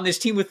second on this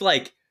team with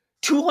like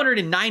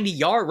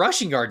 290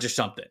 rushing yards or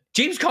something.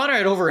 James Conner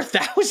had over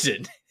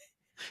 1,000.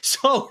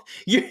 So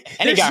he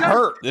got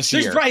hurt this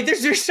year. Right.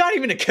 There's not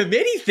even a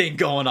committee thing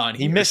going on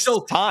here. He missed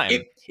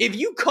time. If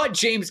you cut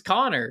James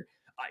Conner,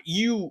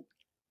 you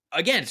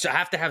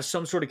have to have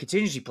some sort of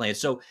contingency plan.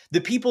 So the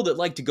people that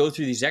like to go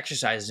through these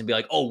exercises and be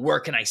like, oh, where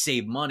can I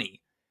save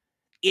money?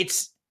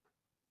 It's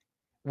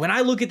when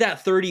I look at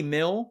that 30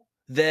 mil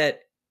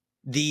that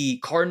the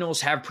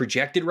Cardinals have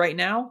projected right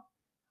now,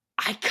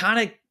 I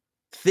kind of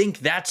think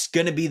that's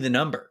going to be the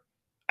number.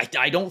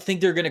 I don't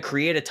think they're going to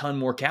create a ton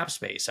more cap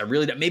space. I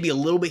really don't. Maybe a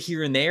little bit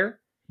here and there,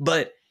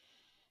 but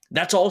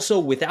that's also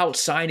without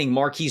signing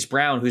Marquise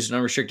Brown, who's an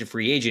unrestricted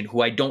free agent,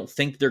 who I don't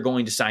think they're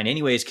going to sign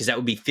anyways, because that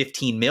would be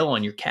 15 mil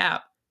on your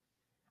cap.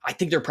 I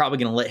think they're probably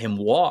going to let him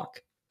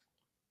walk.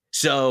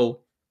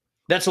 So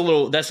that's a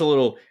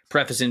little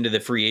preface into the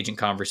free agent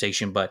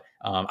conversation, but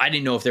I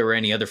didn't know if there were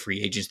any other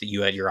free agents that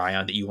you had your eye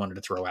on that you wanted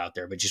to throw out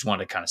there, but just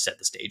wanted to kind of set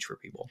the stage for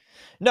people.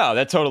 No,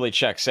 that totally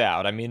checks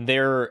out. I mean,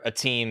 they're a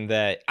team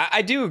that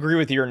I do agree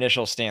with your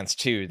initial stance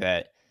too,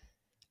 that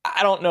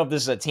I don't know if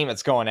this is a team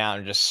that's going out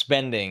and just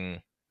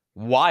spending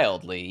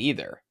wildly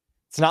either.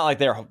 It's not like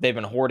they've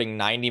been hoarding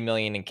 $90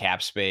 million in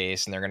cap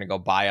space and they're going to go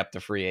buy up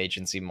the free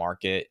agency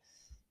market.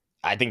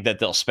 I think that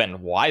they'll spend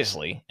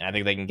wisely, and I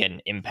think they can get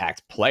an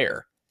impact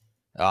player.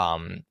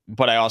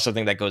 But I also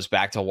think that goes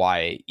back to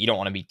why you don't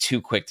want to be too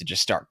quick to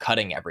just start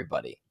cutting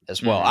everybody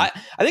as well. Mm-hmm.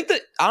 I think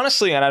that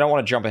honestly, and I don't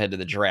want to jump ahead to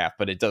the draft,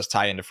 but it does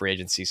tie into free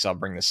agency, so I'll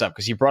bring this up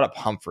because you brought up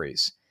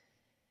Humphries.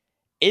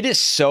 It is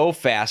so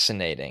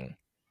fascinating,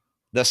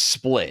 the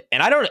split.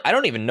 And I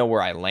don't even know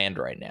where I land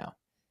right now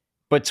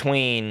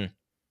between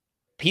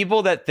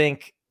people that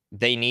think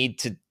they need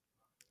to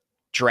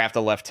draft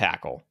a left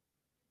tackle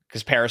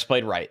because Paris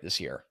played right this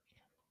year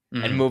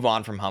and move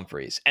on from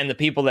Humphreys, and the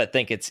people that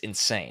think it's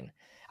insane.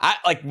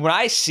 When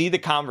I see the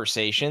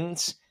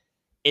conversations,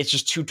 it's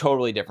just two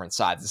totally different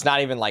sides. It's not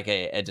even like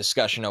a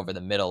discussion over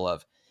the middle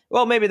of,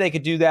 well, maybe they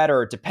could do that,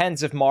 or it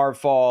depends if Marv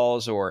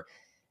falls, or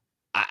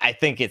I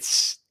think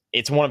it's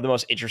one of the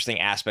most interesting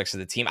aspects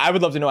of the team. I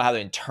would love to know how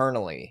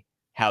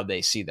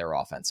they see their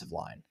offensive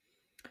line.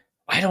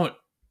 I don't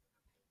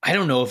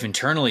know if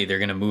internally they're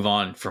going to move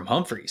on from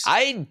Humphreys.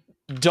 I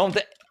don't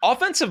think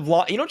offensive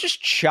line, you don't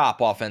just chop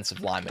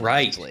offensive linemen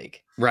in this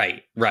league.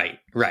 Right.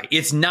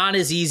 It's not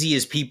as easy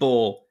as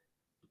people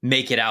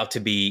make it out to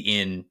be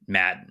in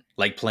Madden,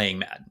 like playing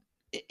Madden.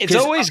 It's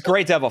always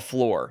great to have a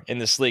floor in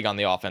this league on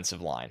the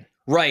offensive line.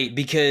 Right,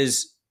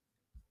 because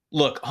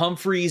look,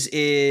 Humphreys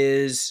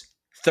is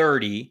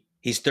 30.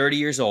 He's 30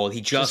 years old. He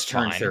just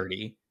turned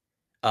 30.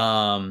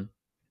 I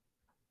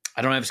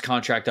don't have his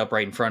contract up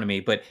right in front of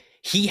me, but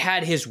he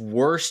had his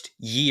worst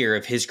year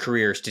of his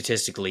career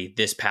statistically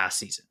this past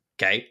season.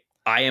 Okay.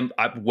 I'm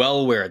well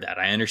aware of that.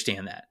 I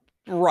understand that.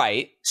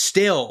 Right.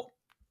 Still,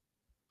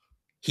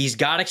 he's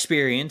got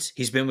experience.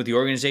 He's been with the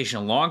organization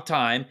a long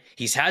time.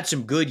 He's had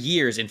some good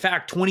years. In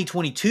fact,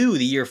 2022,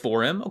 the year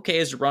for him. Okay,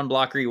 as a run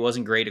blocker, he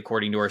wasn't great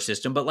according to our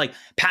system, but like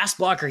pass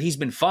blocker, he's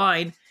been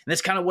fine. And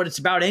that's kind of what it's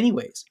about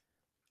anyways.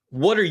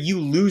 What are you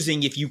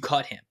losing if you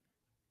cut him?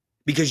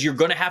 Because you're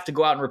going to have to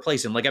go out and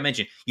replace him. Like I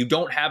mentioned, you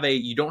don't have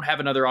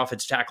another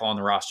offensive tackle on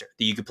the roster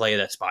that you could play at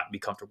that spot and be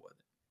comfortable with it.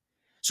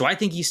 So I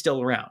think he's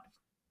still around.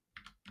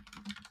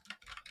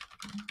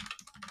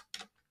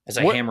 As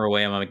I hammer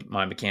away on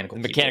my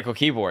mechanical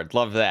keyboard.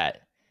 Love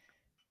that.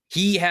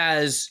 He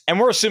has, and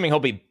we're assuming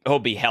he'll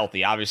be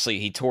healthy. Obviously,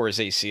 he tore his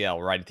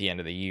ACL right at the end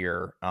of the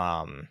year.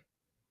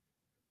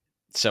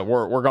 So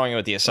we're going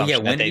with the assumption.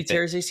 Yeah, when did he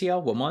tear his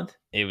ACL? What month?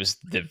 It was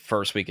the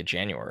first week of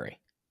January.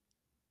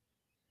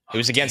 It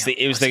was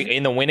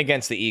in the win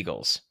against the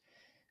Eagles.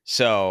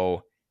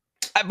 So,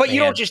 but you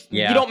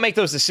don't make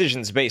those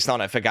decisions based on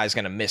if a guy's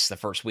going to miss the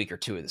first week or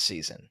two of the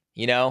season.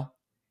 You know.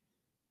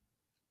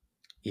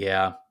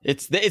 Yeah,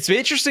 it's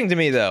interesting to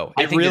me though.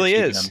 It really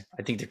is.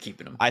 I think they're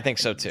keeping him. I think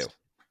so too.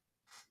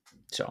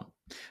 So, all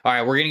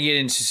right, we're gonna get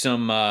into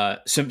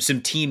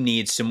some team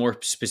needs, some more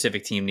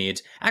specific team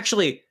needs.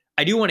 Actually,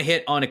 I do want to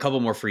hit on a couple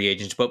more free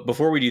agents, but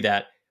before we do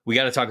that, we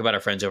got to talk about our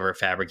friends over at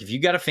Fabric. If you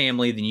got a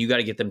family, then you got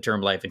to get them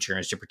term life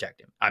insurance to protect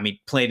them. I mean,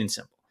 plain and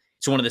simple.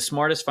 It's one of the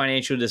smartest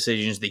financial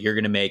decisions that you're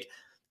going to make.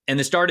 And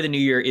the start of the new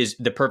year is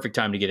the perfect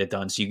time to get it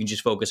done, so you can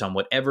just focus on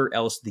whatever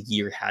else the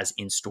year has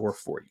in store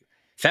for you.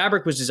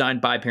 Fabric was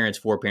designed by parents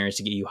for parents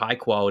to get you high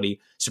quality,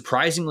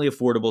 surprisingly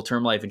affordable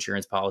term life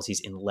insurance policies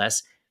in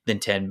less than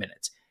 10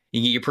 minutes. You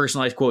can get your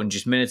personalized quote in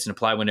just minutes and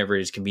apply whenever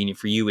it is convenient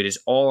for you. It is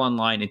all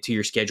online and to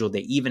your schedule.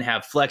 They even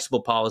have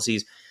flexible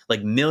policies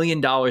like $1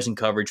 million in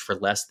coverage for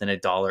less than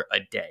 $1 a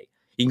day.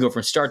 You can go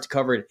from start to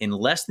cover it in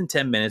less than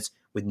 10 minutes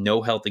with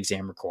no health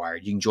exam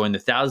required. You can join the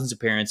thousands of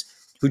parents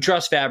who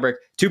trust Fabric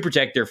to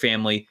protect their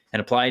family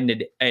and apply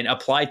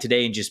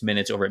today in just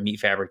minutes over at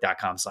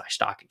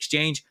meetfabric.com/stock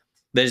exchange.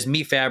 That is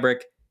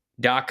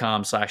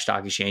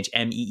meetfabric.com/stock exchange,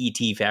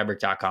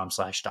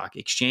 meetfabric.com/stock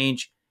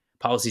exchange.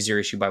 Policies are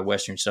issued by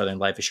Western Southern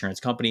Life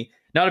Assurance Company.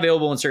 Not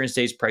available in certain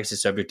states.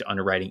 Prices subject to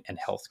underwriting and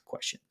health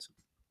questions.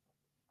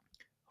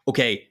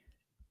 Okay,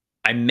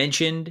 I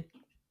mentioned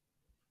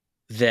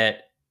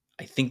that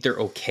I think they're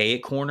okay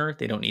at corner.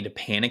 They don't need to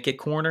panic at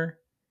corner.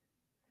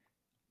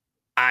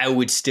 I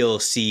would still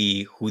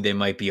see who they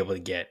might be able to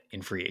get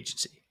in free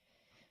agency.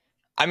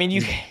 I mean,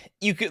 you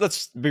could,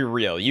 let's be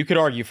real. You could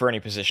argue for any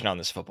position on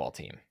this football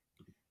team.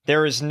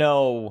 There is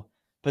no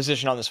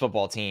position on this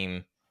football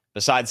team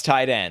besides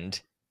tight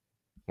end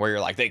where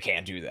you're like, they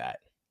can't do that.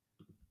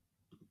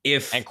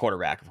 And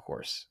quarterback, of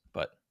course.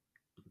 But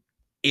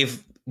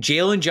if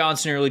Jalen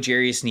Johnson or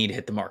L'Jarius Sneed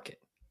hit the market,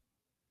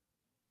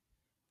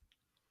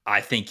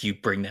 I think you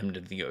bring them to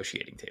the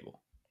negotiating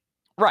table.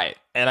 Right.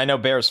 And I know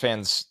Bears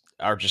fans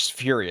are just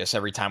furious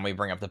every time we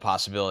bring up the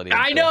possibility.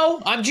 I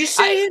know. I'm just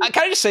saying.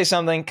 Can I just say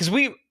something? Because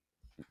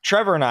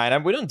Trevor and I,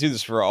 we don't do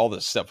this for all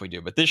this stuff we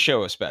do, but this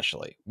show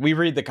especially, we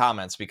read the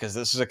comments because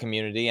this is a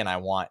community and I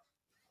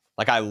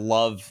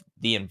love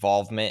the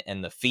involvement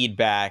and the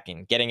feedback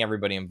and getting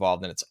everybody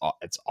involved, and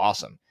it's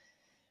awesome.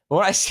 But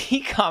when I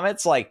see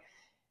comments like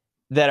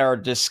that are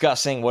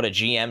discussing what a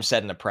GM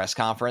said in a press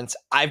conference,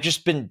 I've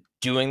just been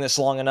doing this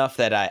long enough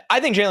that I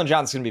think Jalen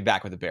Johnson's going to be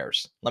back with the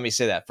Bears. Let me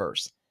say that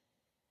first.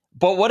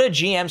 But what a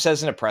GM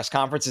says in a press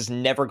conference is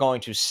never going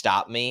to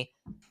stop me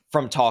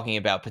from talking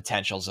about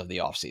potentials of the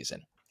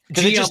offseason.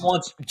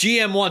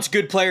 GM wants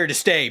good player to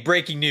stay.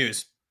 Breaking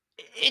news.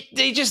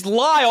 They just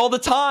lie all the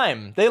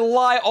time. They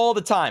lie all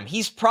the time.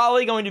 He's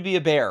probably going to be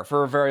a Bear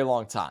for a very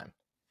long time.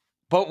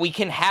 But we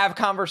can have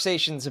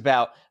conversations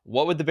about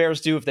what would the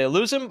Bears do if they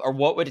lose him, or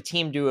what would a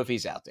team do if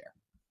he's out there.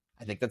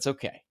 I think that's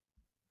okay.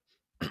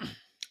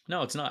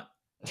 No, it's not.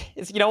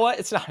 You know what?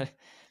 It's not.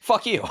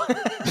 Fuck you.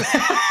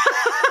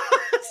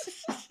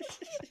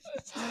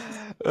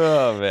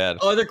 Oh, man.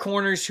 Other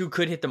corners who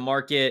could hit the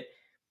market,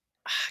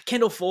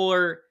 Kendall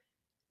Fuller,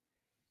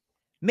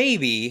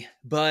 maybe,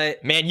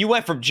 but Man, you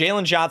went from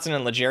Jalen Johnson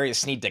and L'Jarius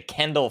Sneed to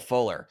Kendall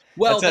Fuller.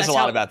 well, that says a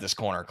lot how, about this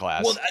corner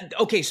class. Well,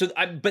 okay, so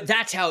but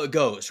that's how it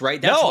goes,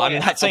 right? That's no, why I'm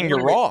not saying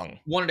you're wrong.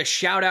 Wanted to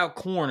shout out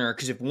corner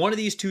because if one of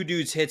these two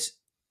dudes hits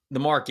the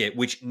market,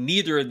 which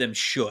neither of them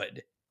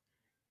should,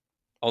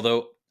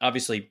 although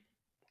obviously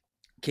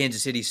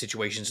Kansas City's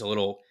situation is a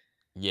little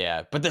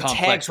but the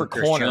tag for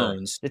corner,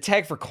 Jones. the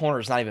tag for corner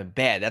is not even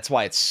bad. That's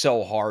why it's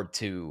so hard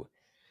to.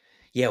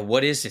 Yeah,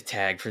 what is the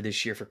tag for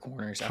this year for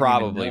corners?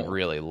 Probably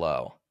really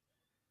low.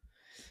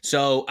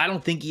 So I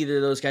don't think either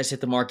of those guys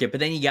hit the market. But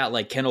then you got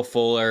like Kendall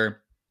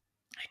Fuller,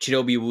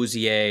 Chidobe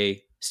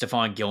Awuzie,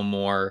 Stephon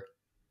Gilmore,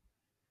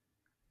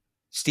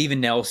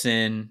 Steven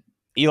Nelson.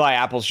 Eli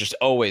Apple's just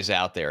always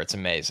out there. It's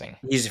amazing.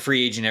 He's a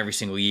free agent every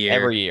single year.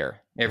 Every year.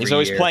 He's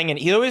always playing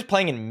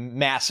in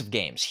massive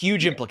games.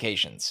 Huge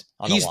implications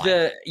on he's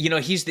the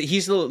line. He's the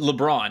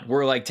LeBron.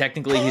 We're like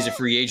technically he's a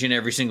free agent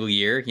every single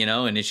year,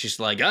 and it's just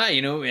like,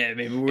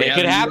 maybe we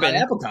could happen. Eli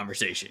Apple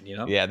conversation,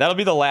 Yeah, that'll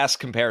be the last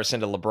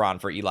comparison to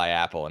LeBron for Eli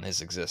Apple in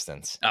his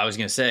existence. I was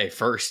going to say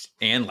first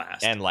and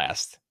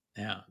last.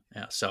 Yeah.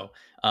 So,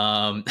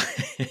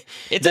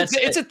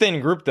 it's a thin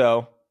group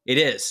though. It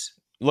is.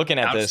 Looking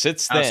at this,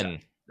 it's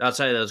thin.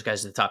 Outside of those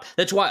guys at the top.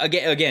 That's why,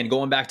 again,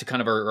 going back to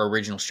kind of our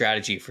original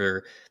strategy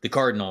for the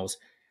Cardinals,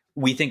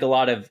 we think a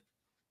lot of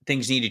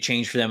things need to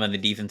change for them on the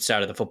defense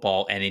side of the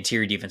football, and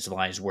interior defensive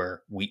line is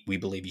where we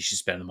believe you should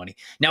spend the money.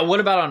 Now,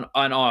 what about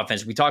on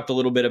offense? We talked a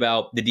little bit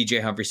about the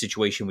DJ Humphrey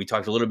situation. We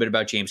talked a little bit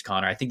about James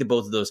Conner. I think that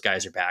both of those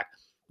guys are back.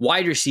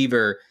 Wide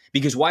receiver,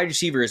 because wide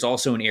receiver is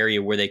also an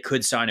area where they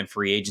could sign in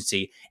free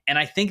agency, and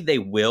I think they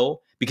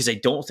will, because I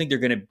don't think they're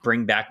going to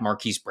bring back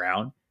Marquise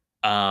Brown.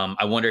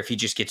 I wonder if he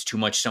just gets too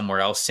much somewhere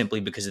else simply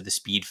because of the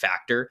speed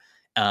factor.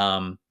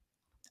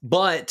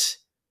 But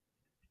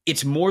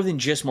it's more than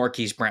just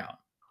Marquise Brown.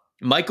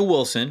 Michael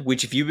Wilson,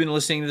 which if you've been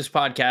listening to this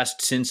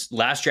podcast since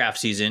last draft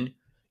season,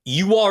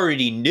 you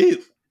already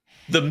knew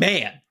the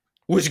man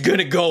was going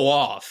to go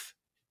off.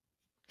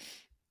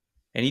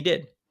 And he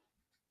did.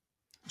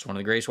 He's one of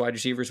the greatest wide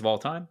receivers of all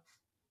time.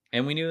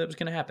 And we knew that was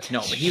going to happen. No,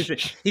 but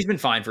he's been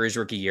fine for his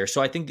rookie year.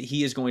 So I think that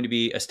he is going to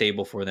be a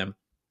staple for them.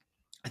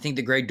 I think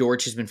that Greg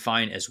Dortch has been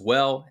fine as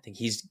well. I think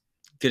he's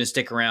going to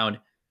stick around.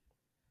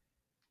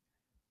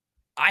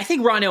 I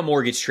think Rondale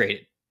Moore gets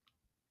traded.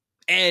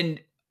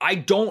 And I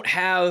don't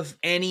have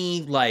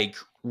any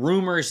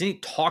rumors, any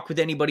talk with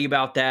anybody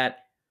about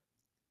that.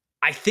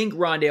 I think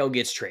Rondale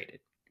gets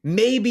traded.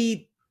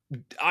 Maybe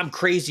I'm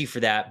crazy for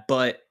that,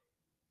 but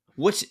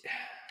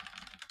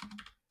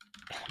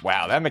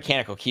wow, that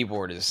mechanical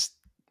keyboard is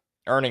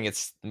earning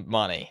its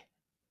money.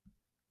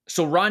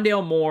 So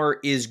Rondale Moore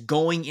is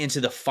going into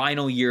the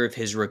final year of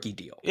his rookie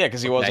deal. Yeah,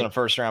 because he wasn't a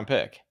first-round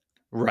pick.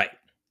 Right.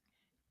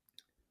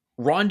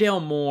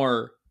 Rondale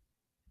Moore,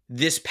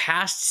 this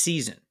past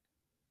season,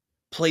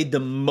 played the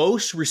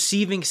most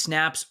receiving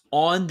snaps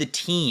on the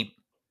team.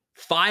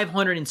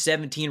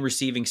 517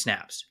 receiving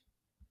snaps.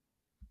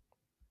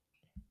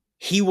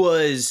 He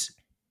was,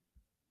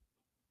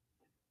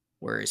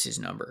 where is his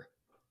number?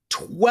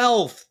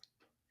 12th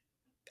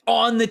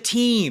on the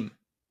team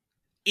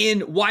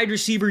in wide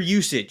receiver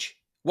usage,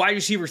 wide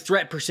receiver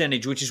threat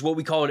percentage, which is what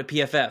we call it at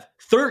PFF.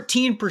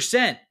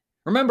 13%.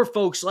 Remember,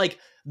 folks,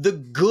 the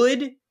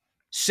good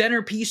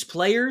centerpiece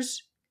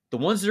players, the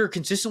ones that are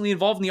consistently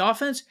involved in the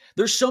offense,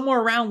 they're somewhere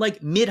around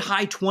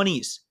mid-high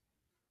 20s.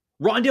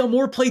 Rondale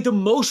Moore played the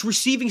most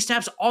receiving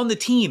snaps on the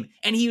team,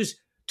 and he was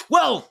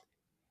 12th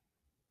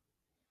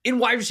in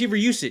wide receiver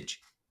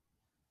usage.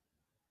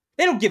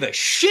 They don't give a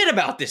shit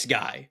about this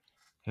guy.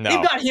 No.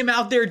 They've got him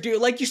out there doing,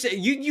 like you said,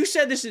 you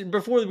said this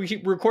before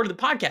we recorded the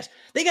podcast.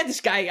 They got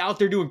this guy out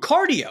there doing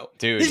cardio.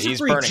 Dude, this he's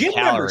burning gym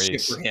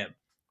calories for him.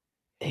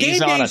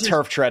 He's on a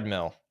turf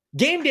treadmill.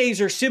 Game days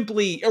are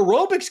simply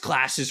aerobics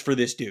classes for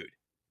this dude.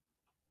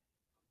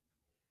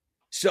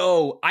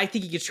 So I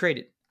think he gets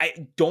traded.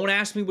 Don't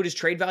ask me what his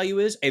trade value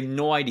is. I have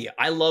no idea.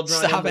 I loved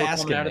Rondale Moore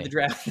coming out of the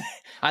draft.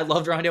 I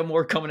loved Rondale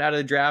Moore coming out of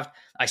the draft.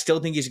 I still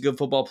think he's a good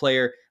football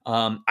player.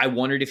 I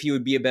wondered if he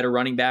would be a better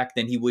running back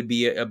than he would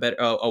be a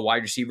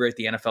wide receiver at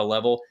the NFL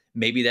level.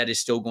 Maybe that is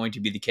still going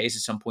to be the case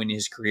at some point in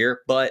his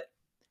career. But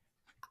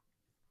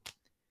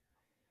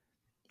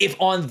if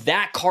on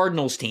that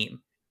Cardinals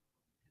team,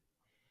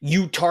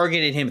 you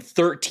targeted him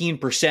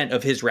 13%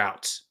 of his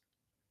routes,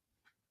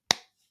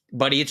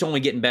 buddy, it's only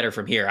getting better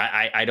from here.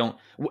 I don't,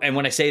 and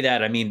when I say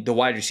that, I mean the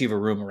wide receiver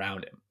room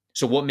around him.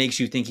 So what makes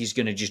you think he's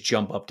going to just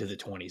jump up to the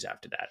 20s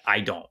after that?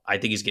 I don't. I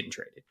think he's getting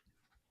traded.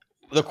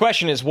 The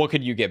question is, what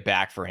could you get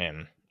back for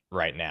him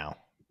right now?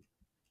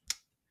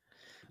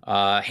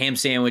 Ham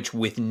sandwich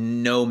with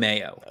no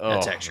mayo.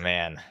 That's extra.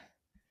 Man.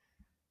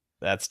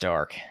 That's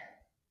dark.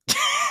 It's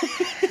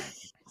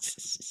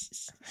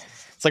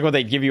like what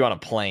they give you on a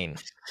plane.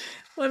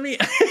 Let me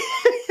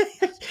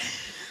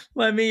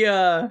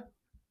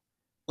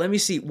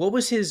see.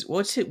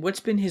 What's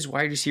been his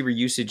wide receiver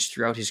usage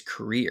throughout his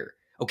career?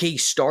 Okay, he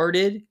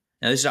started.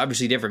 Now, this is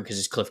obviously different because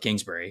it's Cliff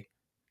Kingsbury.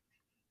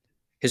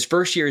 His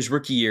first year, his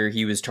rookie year,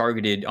 he was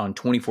targeted on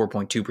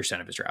 24.2%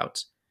 of his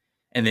routes.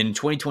 And then in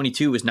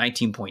 2022 was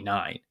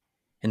 19.9.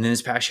 And then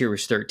this past year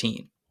was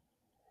 13.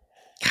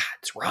 God,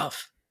 it's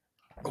rough.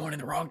 We're going in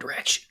the wrong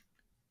direction.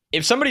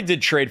 If somebody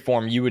did trade for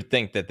him, you would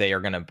think that they are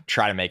going to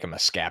try to make him a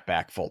scat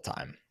back full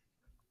time.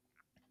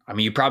 I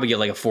mean, you probably get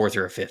like a fourth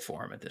or a fifth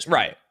for him at this point.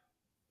 Right.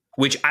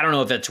 Which I don't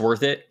know if that's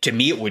worth it. To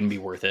me, it wouldn't be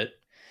worth it.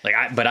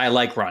 But I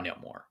like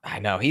Rondale more. I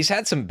know he's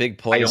had some big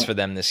plays for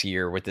them this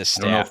year with this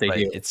staff. I don't know if they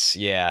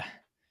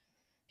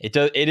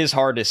do. It is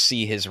hard to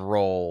see his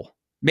role.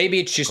 Maybe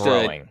it's just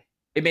growing.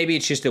 Maybe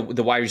it's just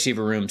the wide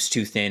receiver room's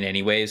too thin,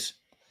 anyways.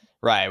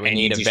 Right, we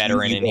need a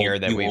veteran in here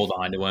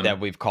that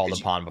we've called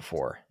upon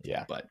before.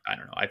 Yeah, but I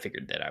don't know. I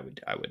figured that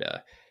I would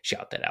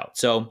shout that out.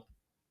 So,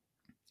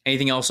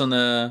 anything else on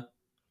the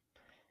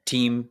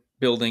team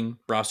building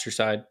roster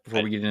side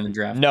before we get into the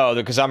draft? No,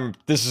 because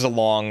this is a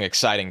long,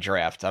 exciting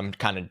draft. I'm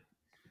kind of,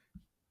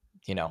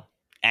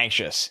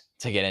 anxious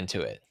to get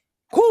into it.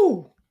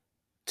 Whoo!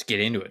 Let's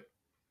get into it.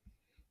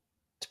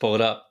 Let's pull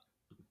it up.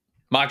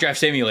 Mock Draft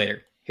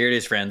Simulator. Here it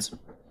is, friends.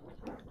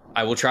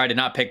 I will try to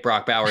not pick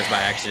Brock Bowers by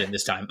accident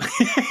this time.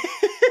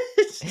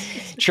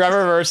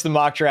 Trevor versus the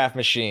mock draft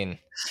machine.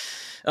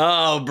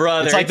 Oh,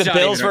 brother! It's like the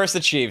Bills versus the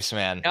Chiefs,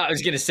 man. I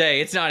was gonna say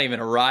it's not even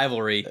a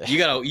rivalry. You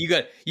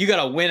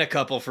gotta win a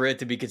couple for it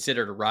to be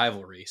considered a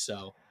rivalry. So,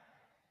 all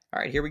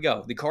right, here we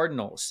go. The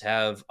Cardinals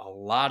have a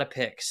lot of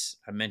picks.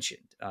 I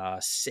mentioned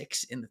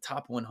 6 in the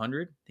top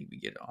 100. I think we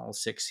get all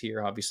 6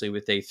 here, obviously,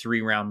 with a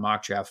 3-round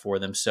mock draft for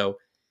them. So.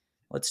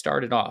 Let's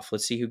start it off.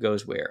 Let's see who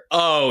goes where.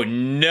 Oh,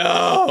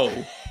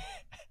 no.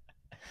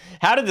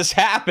 How did this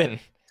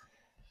happen?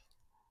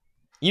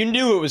 You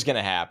knew it was going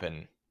to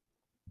happen.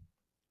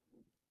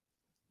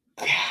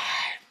 God.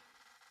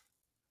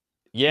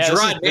 Yeah,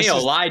 Gerard Mayo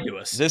lied to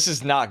us. This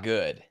is not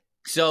good.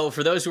 So,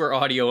 for those who are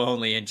audio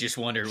only and just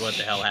wondered what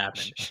the hell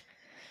happened.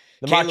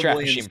 The mock draft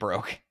machine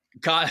broke.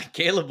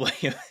 Caleb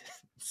Williams.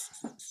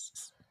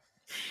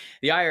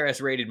 The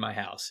IRS raided my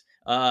house.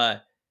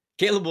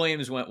 Caleb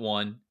Williams went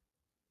 1.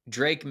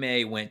 Drake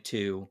May went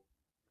 2.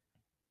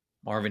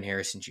 Marvin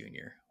Harrison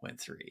Jr. went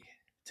 3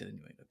 to the New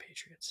England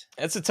Patriots.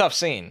 It's a tough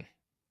scene.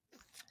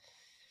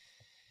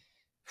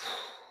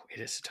 It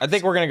is. I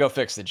think we're going to go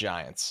fix the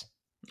Giants.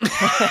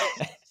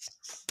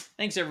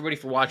 Thanks, everybody,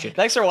 for watching.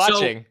 Thanks for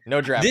watching. So, no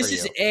draft this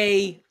is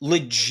a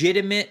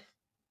legitimate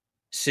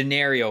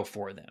scenario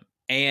for them.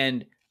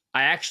 And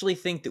I actually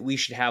think that we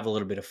should have a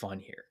little bit of fun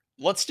here.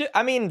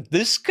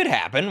 This could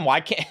happen.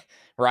 Why can't,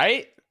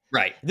 right?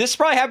 Right. This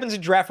probably happens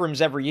in draft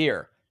rooms every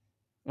year.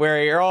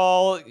 Where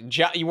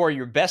you wore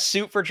your best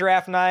suit for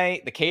draft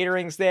night, the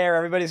catering's there,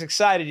 everybody's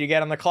excited, you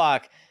get on the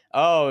clock.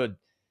 Oh,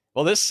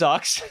 well, this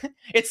sucks.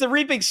 It's the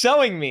reaping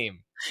sowing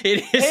meme.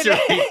 It is the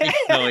reaping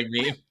sowing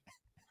meme.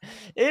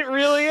 It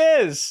really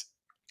is.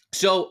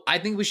 So I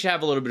think we should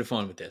have a little bit of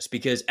fun with this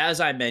because, as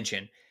I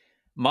mentioned,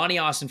 Monty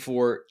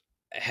Ossenfort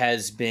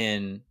has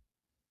been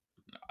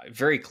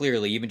very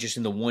clearly, even just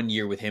in the 1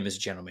 year with him as a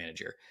general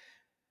manager,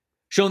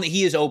 shown that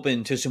he is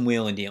open to some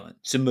wheeling and dealing,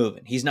 some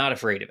moving. He's not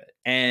afraid of it.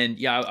 And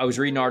yeah, I was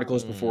reading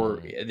articles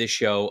before this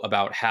show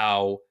about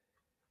how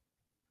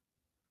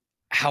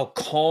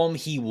calm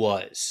he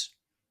was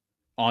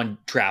on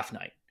draft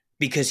night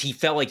because he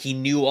felt like he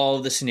knew all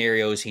of the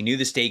scenarios, he knew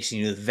the stakes, he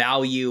knew the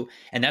value,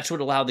 and that's what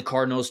allowed the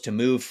Cardinals to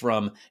move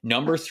from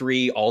number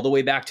 3 all the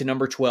way back to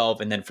number 12,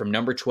 and then from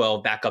number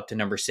 12 back up to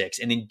number 6.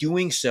 And in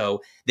doing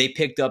so, they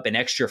picked up an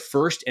extra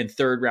first and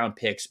third round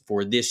picks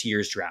for this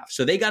year's draft.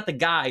 So they got the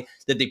guy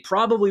that they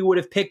probably would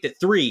have picked at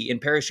 3 in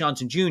Paris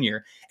Johnson Jr.,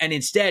 and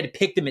instead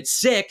picked him at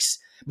 6,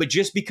 but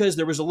just because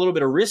there was a little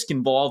bit of risk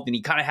involved and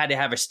he kind of had to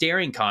have a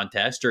staring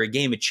contest or a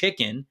game of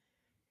chicken,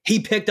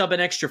 he picked up an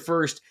extra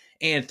first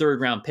and third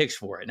round picks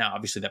for it. Now,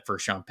 obviously, that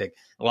first round pick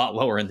a lot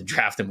lower in the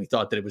draft than we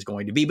thought that it was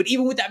going to be. But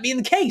even with that being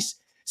the case,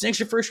 it's an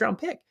extra first round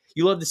pick.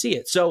 You love to see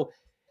it. So,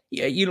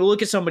 yeah,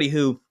 look at somebody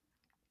who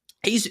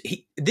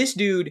this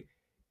dude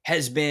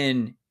has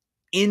been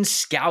in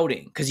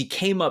scouting because he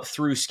came up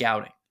through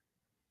scouting.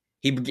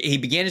 He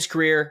began his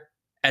career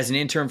as an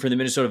intern for the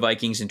Minnesota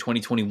Vikings in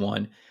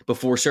 2021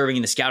 before serving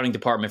in the scouting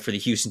department for the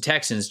Houston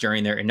Texans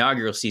during their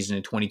inaugural season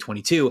in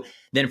 2022.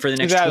 Then for the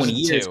next 20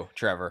 years,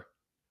 Trevor.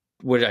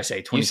 What did I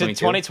say? 2022? You said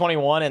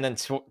 2021 and then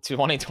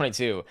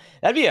 2022.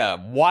 That'd be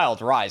a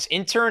wild rise.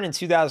 Intern in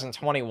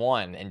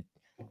 2021 and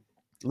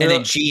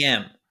then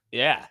GM.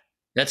 Yeah.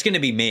 That's going to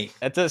be me.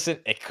 That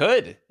doesn't. It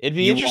could. It'd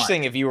be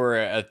interesting if you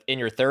were in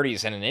your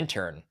 30s and an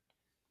intern.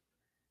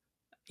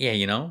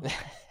 Yeah,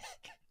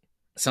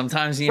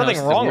 sometimes nothing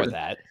wrong with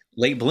that.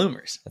 Late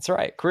bloomers. That's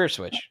right. Career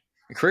switch,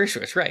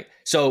 right.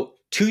 So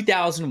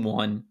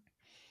 2001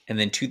 and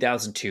then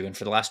 2002. And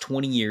for the last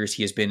 20 years,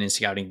 he has been in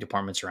scouting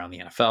departments around the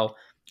NFL.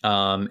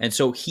 And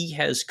so he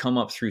has come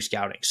up through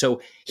scouting.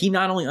 So he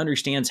not only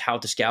understands how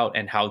to scout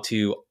and how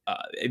to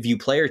view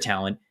player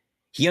talent,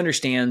 he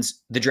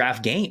understands the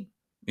draft game.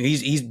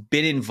 He's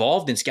been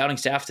involved in scouting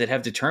staffs that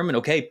have determined,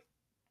 okay,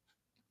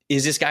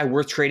 is this guy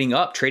worth trading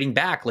up, trading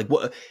back? Like,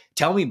 what?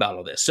 Tell me about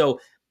all this.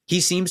 So he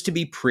seems to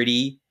be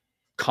pretty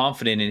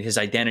confident in his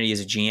identity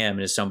as a GM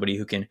and as somebody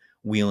who can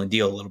wheel and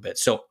deal a little bit.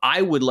 So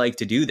I would like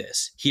to do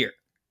this here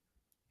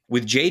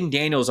with Jaden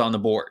Daniels on the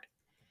board.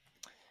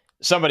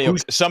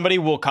 Somebody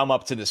will come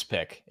up to this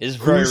pick. Is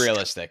very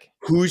realistic.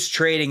 Who's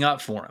trading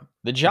up for him?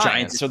 The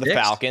Giants or the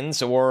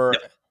Falcons, or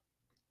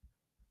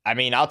I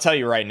mean, I'll tell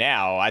you right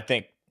now, I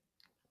think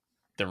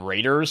the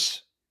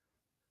Raiders.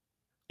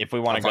 If we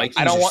want to go,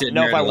 I don't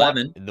know if I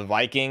want the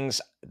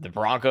Vikings, the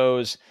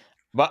Broncos,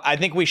 but I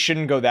think we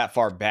shouldn't go that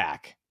far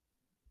back.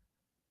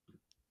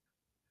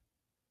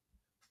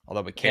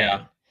 Although we can.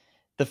 Yeah.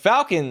 The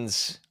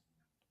Falcons.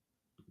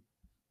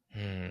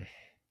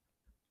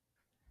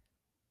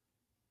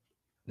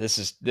 This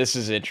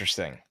is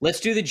interesting.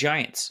 Let's do the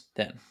Giants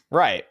then.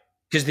 Right.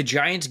 Because the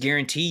Giants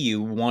guarantee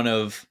you one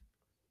of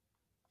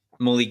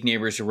Malik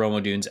Neighbors or Rome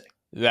Odunze.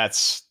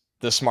 That's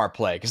the smart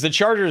play. Because the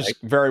Chargers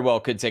very well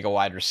could take a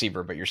wide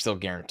receiver, but you're still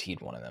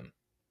guaranteed one of them.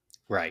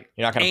 Right.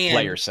 You're not going to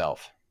play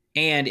yourself.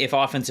 And if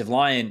offensive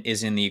line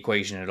is in the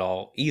equation at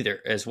all either,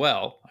 as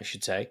well, I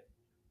should say,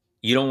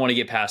 you don't want to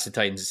get past the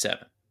Titans at 7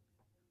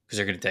 because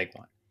they're going to take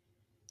one.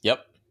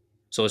 Yep.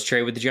 So let's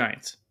trade with the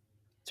Giants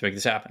to make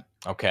this happen.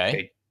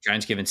 Okay.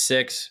 Giants given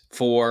 6,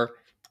 4.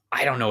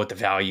 I don't know what the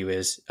value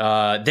is.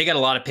 They got a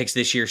lot of picks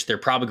this year, so they're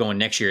probably going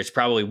next year. It's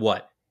probably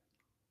what?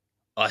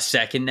 A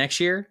second next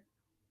year?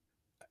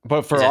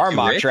 But for our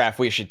mock draft,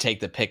 we should take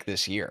the pick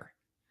this year.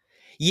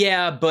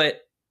 Yeah,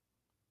 but...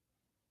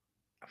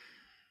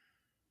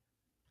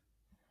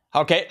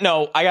 Okay,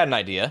 no, I got an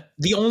idea.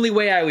 The only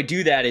way I would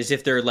do that is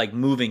if they're like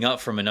moving up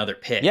from another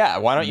pick. Yeah,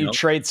 why don't you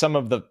trade some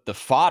of the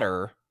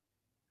fodder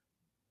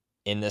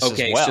in this as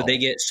well?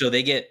 Okay, so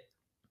they get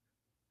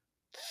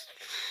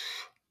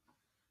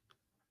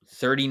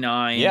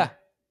 39. Yeah.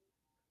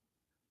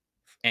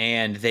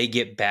 And they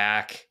get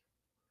back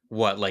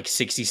what, like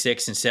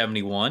 66 and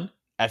 71?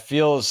 It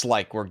feels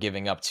like we're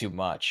giving up too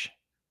much.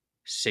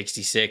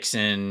 66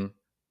 and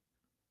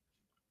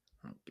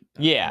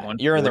yeah,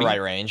 you're in the right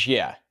range.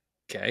 Yeah.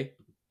 Okay.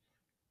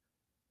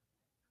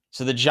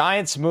 So the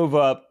Giants move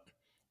up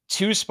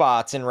 2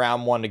 spots in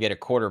round 1 to get a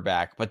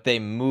quarterback, but they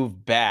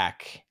move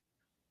back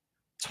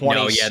 20.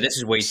 No, yeah, this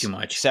is way too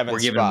much. We're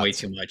giving them way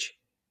too much.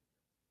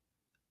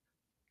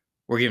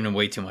 We're giving them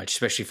way too much,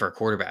 especially for a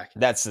quarterback.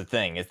 That's the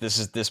thing.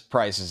 This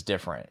price is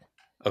different.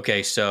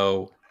 Okay,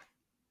 so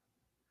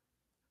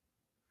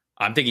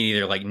I'm thinking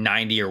either like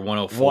 90 or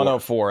 104.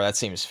 104, that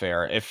seems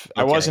fair. If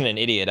I wasn't an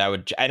idiot, I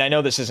would, and I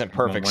know this isn't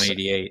perfect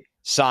 188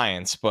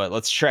 science, but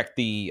let's check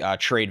the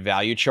trade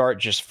value chart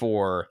just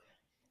for,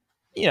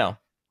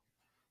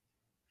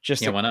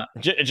 just why not?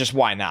 Just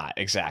why not?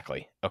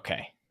 Exactly.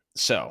 Okay.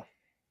 So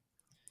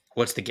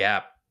what's the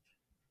gap?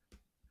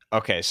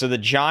 Okay, so the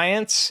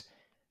Giants,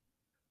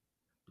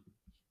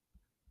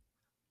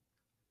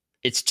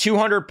 it's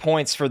 200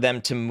 points for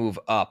them to move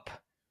up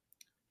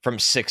from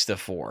 6 to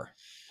 4.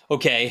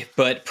 Okay,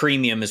 but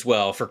premium as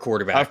well for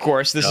quarterback. Of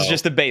course, this is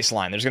just the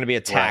baseline. There's going to be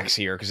a tax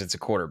here because it's a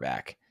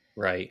quarterback.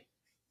 Right.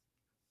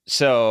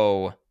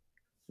 So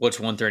what's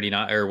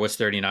 139 or what's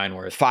 39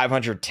 worth?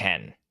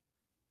 510.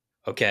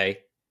 Okay.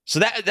 So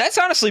that's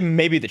honestly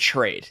maybe the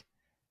trade.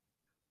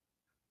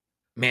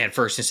 Man,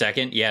 first and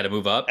second, to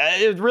move up.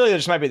 It really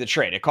just might be the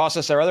trade. It cost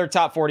us our other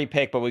top 40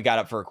 pick, but we got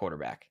up for a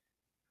quarterback.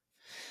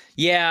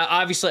 Yeah,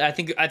 obviously, I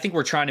think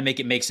we're trying to make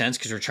it make sense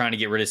because we're trying to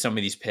get rid of some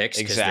of these picks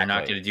because they're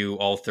not going to do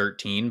all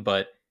 13.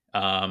 But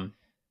I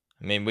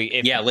mean,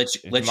 let's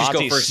just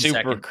go first and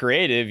second. Super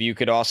creative. You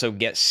could also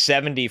get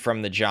 70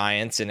 from the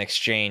Giants in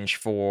exchange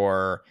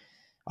for.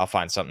 I'll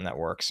find something that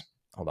works.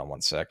 Hold on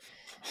one sec.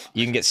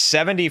 You can get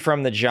 70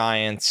 from the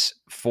Giants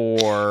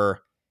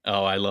for.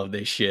 Oh, I love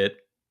this shit.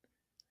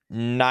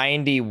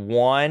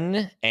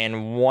 91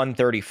 and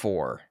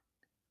 134.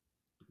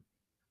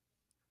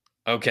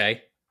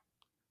 Okay.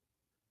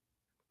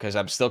 Because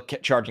I'm still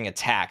charging a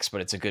tax,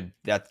 but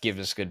that gives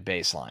us a good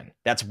baseline.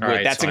 That's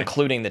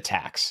including the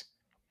tax.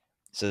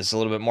 So it's a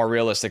little bit more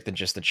realistic than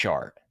just the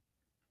chart.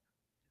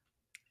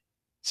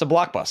 It's a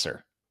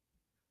blockbuster.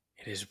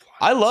 It is a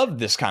blockbuster. I love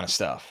this kind of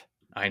stuff.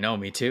 I know,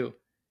 me too.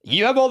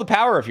 You have all the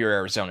power if you're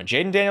Arizona.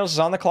 Jaden Daniels is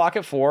on the clock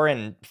at 4,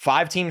 and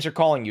 5 teams are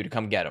calling you to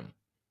come get him.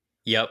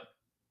 Yep.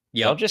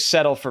 Don't just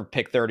settle for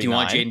pick 39. Do you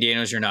want Jaden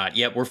Daniels or not?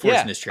 Yep, we're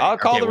forcing this trade. I'll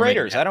call the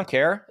Raiders. I don't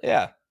care.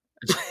 Yeah.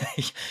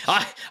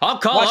 I'll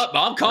call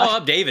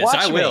up Davis.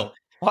 I will.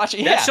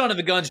 That son of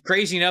a gun's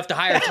crazy enough to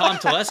hire Tom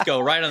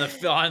Telesco right on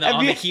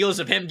the heels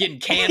of him getting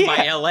canned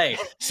by LA.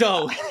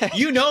 So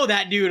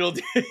that dude will.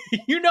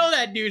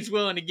 That dude's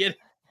willing to get.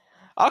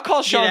 I'll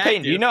call Sean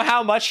Payton. Do you know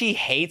how much he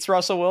hates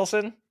Russell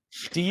Wilson?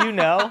 Do you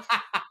know?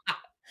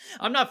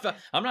 I'm not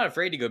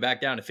afraid to go back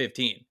down to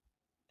 15.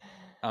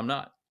 I'm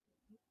not.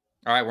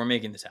 All right, we're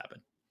making this happen.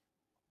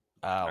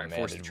 Oh right,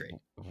 man,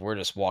 we're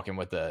just walking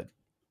with a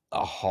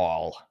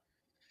haul.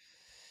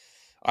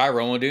 All right,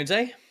 Rome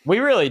Odunze. We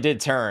really did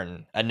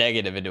turn a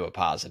negative into a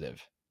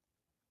positive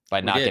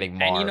by not getting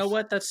Marv. And you know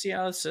what? That's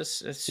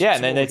it's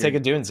and then they take a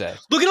Dunze.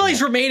 Look at all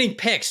these remaining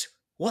picks.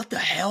 What the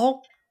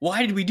hell?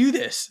 Why did we do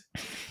this?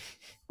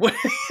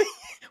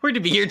 We're going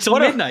to be here till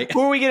midnight.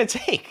 Who are we going to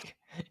take?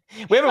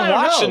 We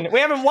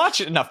haven't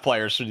watched enough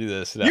players to do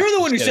this. No, you're the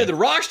one who said the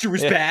roster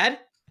was bad.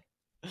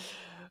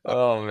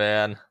 Oh,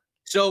 man.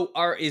 So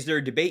is there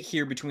a debate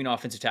here between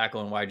offensive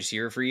tackle and wide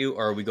receiver for you,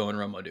 or are we going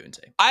Romo Dunze?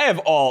 I have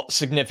all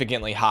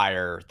significantly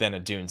higher than a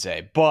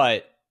Dunze,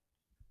 but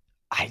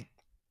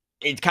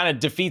it kind of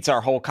defeats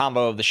our whole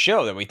combo of the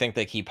show that we think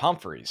they keep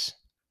Humphries.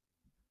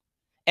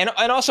 And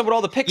also with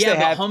all the picks they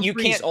have,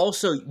 Humphries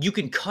you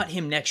can cut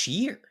him next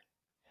year.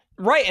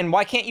 Right, and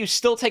why can't you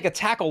still take a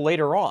tackle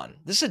later on?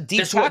 This is a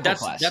deep tackle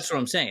class. That's what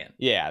I'm saying.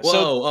 Yeah.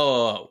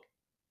 Whoa.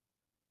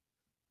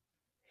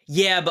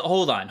 Yeah, but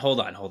hold on.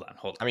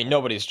 I mean,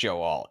 nobody's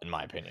Joe Alt, in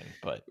my opinion,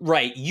 but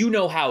right, you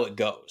know how it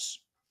goes.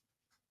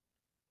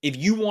 If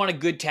you want a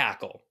good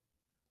tackle,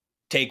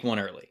 take one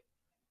early.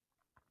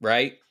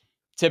 Right?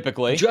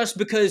 Typically. Just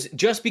because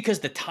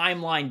the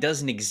timeline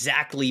doesn't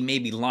exactly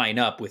maybe line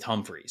up with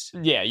Humphries.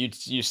 Yeah,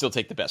 you still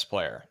take the best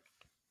player.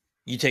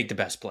 You take the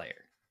best player.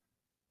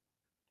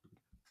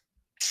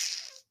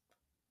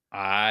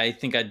 I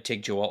think I'd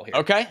take Joe Alt here.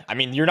 Okay. I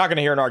mean, you're not going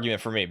to hear an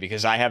argument for me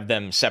because I have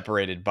them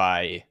separated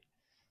by,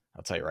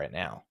 I'll tell you right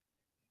now,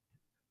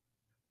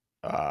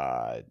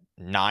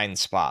 9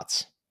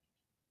 spots.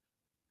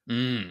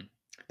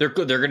 They're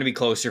going to be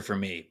closer for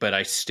me, but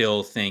I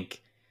still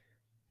think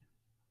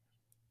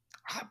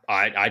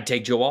I'd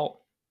take Joe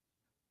Alt.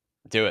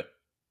 Do it.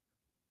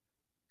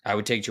 I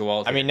would take Joe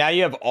Alt. I mean, now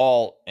you have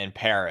Alt and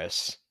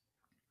Paris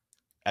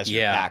as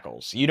your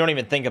tackles. You don't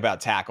even think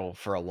about tackle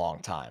for a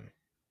long time.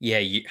 Yeah.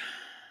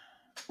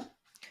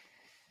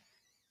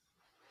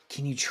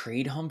 Can you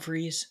trade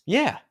Humphries?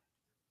 Yeah.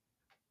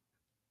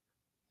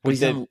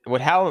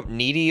 With how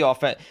needy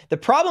offense. The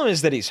problem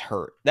is that he's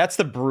hurt. That's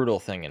the brutal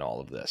thing in all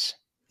of this.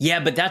 Yeah,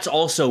 but that's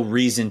also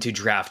reason to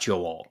draft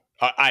Joe Alt.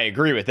 I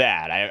agree with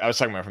that. I was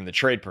talking about from the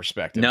trade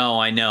perspective.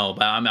 No, I know,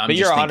 but I'm but just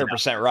you're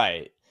 100%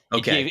 right.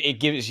 Okay. It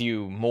gives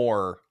you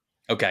more.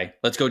 Okay,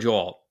 let's go Joe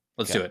Alt.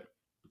 Let's do it.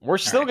 We're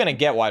still going to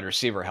get wide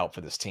receiver help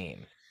for this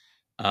team.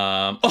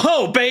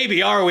 Oh,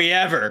 baby, are we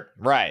ever?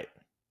 Right.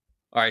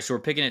 All right, so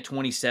we're picking at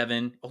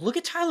 27. Oh, look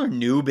at Tyler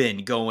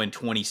Nubin going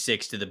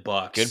 26 to the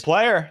Bucs. Good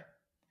player.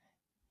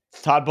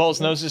 Todd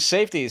Bowles knows his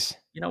safeties.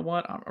 You know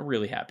what? I'm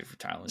really happy for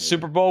Tyler Nubin.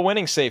 Super Bowl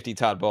winning safety,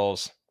 Todd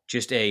Bowles.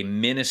 Just a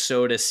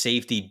Minnesota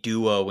safety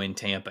duo in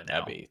Tampa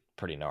now. That'd be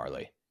pretty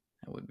gnarly.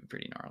 That would be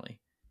pretty gnarly.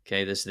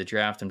 Okay, this is the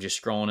draft. I'm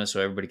just scrolling it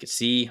so everybody could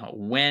see how it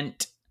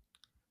went.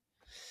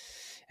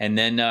 And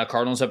then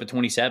Cardinals up at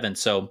 27.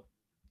 So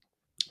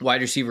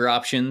wide receiver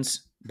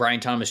options, Brian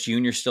Thomas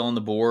Jr. still on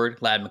the board,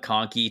 Ladd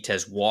McConkey,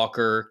 Tez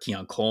Walker,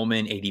 Keon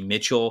Coleman, A.D.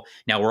 Mitchell.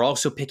 Now we're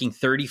also picking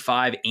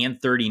 35 and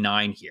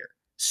 39 here.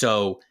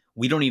 So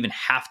we don't even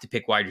have to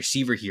pick wide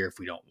receiver here if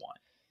we don't want.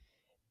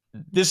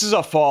 This is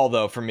a fall,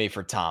 though, for me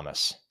for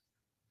Thomas.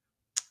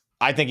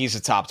 I think he's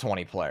a top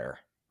 20 player.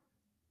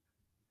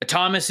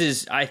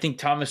 I think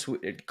Thomas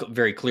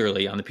very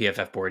clearly on the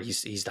PFF board,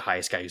 he's the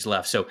highest guy who's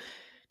left. So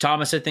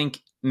Thomas, I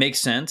think, makes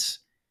sense.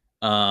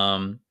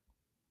 Kamari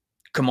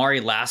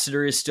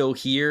Lassiter is still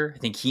here. I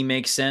think he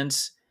makes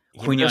sense.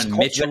 Quinyon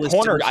Mitchell is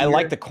still here. I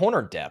like the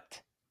corner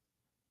depth.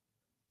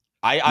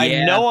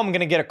 I know I'm going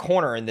to get a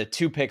corner in the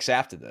 2 picks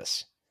after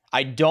this.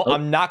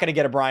 I'm not going to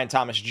get a Brian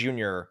Thomas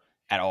Jr.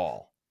 at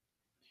all.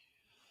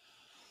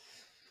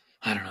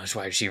 I don't know. His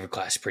wide receiver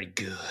class is pretty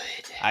good.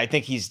 I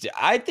think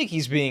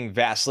he's being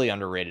vastly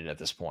underrated at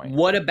this point.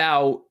 What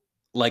about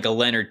like a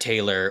Leonard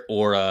Taylor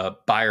or a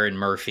Byron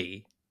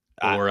Murphy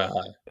or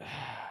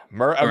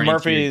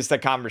Murphy is the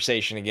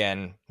conversation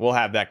again. We'll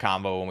have that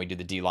combo when we do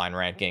the D-line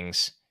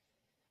rankings.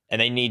 And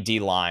they need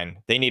D-line.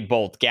 They need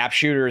both gap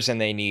shooters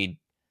and they need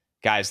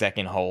guys that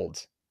can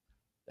hold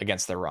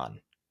against the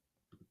run.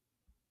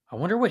 I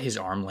wonder what his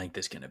arm length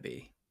is going to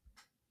be.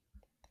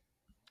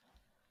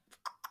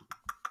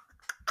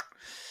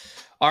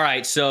 All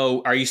right,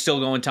 so are you still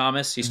going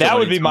Thomas? That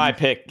would be my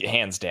pick,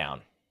 hands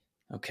down.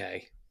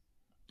 Okay.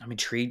 I'm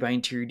intrigued by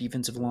interior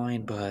defensive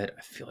line, but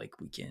I feel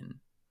like we can.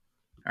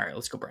 All right,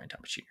 let's go Brian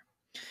Thomas Jr.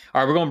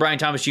 All right, we're going Brian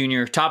Thomas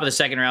Jr. Top of the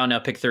second round now,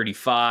 pick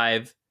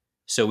 35.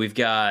 So we've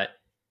got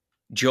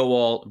Joe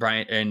Alt,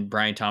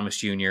 Brian Thomas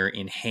Jr.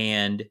 in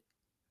hand.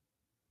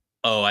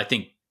 Oh, I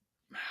think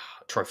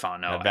Troy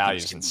Fontenot. The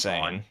value's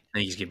insane. I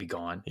think he's going to be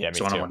gone. Yeah, me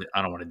so too.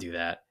 I don't want to do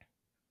that.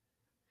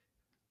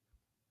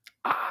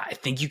 I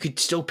think you could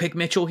still pick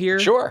Mitchell here.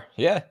 Sure,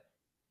 yeah.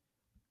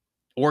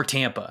 Or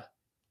Tampa.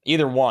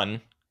 Either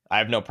one. I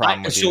have no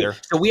problem with either.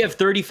 So we have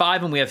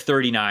 35 and we have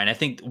 39. I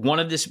think one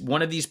of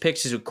these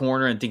picks is a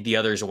corner and I think the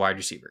other is a wide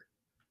receiver.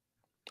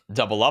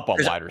 Double up on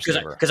wide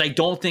receiver. Because I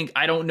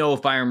don't know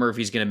if Byron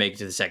Murphy's going to make it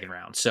to the second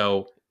round.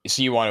 So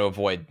you want to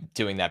avoid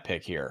doing that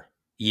pick here.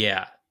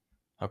 Yeah.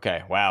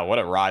 Okay. Wow. What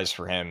a rise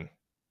for him.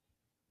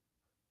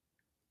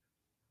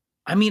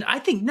 I mean, I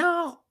think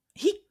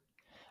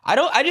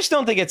I just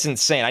don't think it's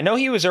insane. I know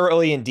he was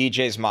early in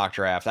DJ's mock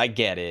draft. I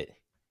get it.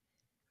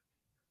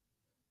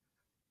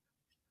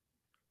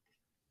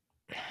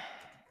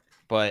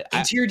 But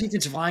interior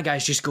defensive line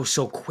guys just go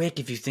so quick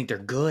if you think they're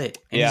good.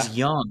 And he's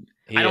young.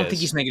 I don't think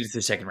he's making it to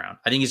the second round.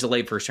 I think he's a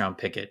late first round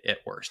pick at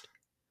worst.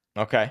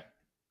 Okay.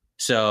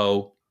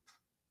 So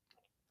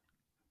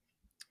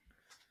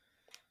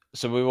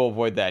we will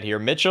avoid that here.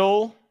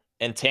 Mitchell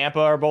and Tampa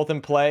are both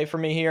in play for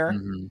me here.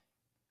 mhm.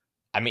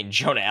 I mean,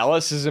 Jonah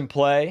Ellis is in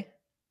play.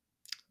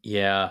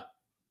 Yeah.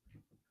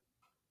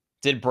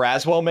 Did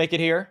Braswell make it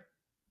here?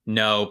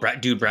 No,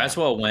 dude,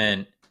 Braswell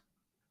went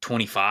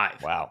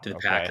 25 Wow. to the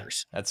Okay.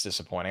 Packers. That's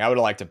disappointing. I would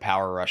have liked a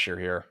power rusher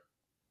here.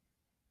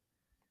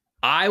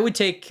 I would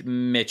take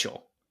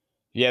Mitchell.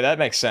 Yeah, that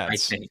makes I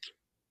sense.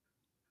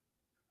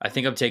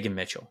 think I'm taking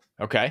Mitchell.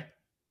 Okay.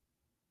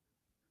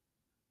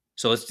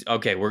 So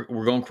we're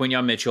going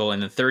Quinyon Mitchell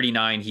and then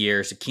 39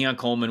 here. So Keon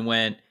Coleman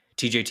went,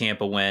 TJ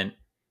Tampa went.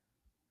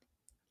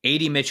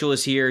 80 Mitchell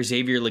is here.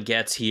 Xavier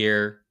Legette's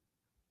here.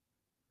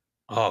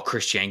 Oh,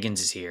 Chris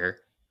Jenkins is here.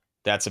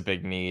 That's a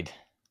big need.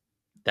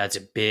 That's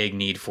a big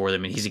need for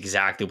them, and he's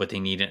exactly what they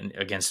need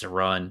against the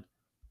run.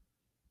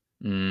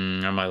 I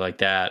might like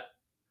that.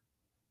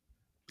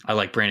 I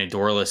like Brandon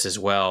Dorlus as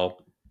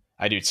well.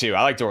 I do too.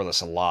 I like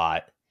Dorlus a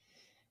lot.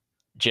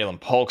 Jalen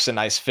Polk's a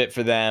nice fit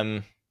for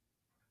them.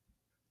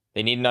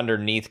 They need an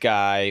underneath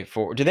guy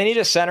for. Do they need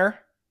a center?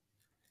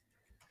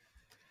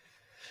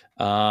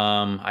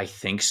 I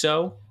think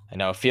so. I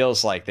know it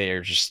feels like they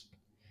are just.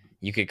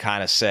 You could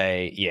kind of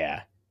say,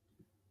 yeah,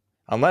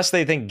 unless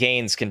they think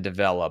Gaines can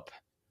develop,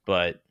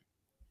 but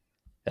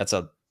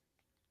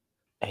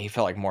he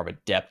felt like more of a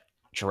depth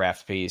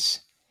draft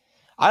piece.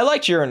 I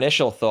liked your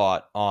initial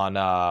thought on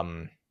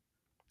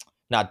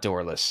not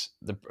Dorless.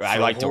 I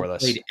like Dorless.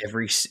 Played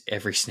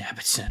every snap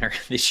at center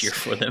this year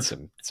for them.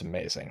 It's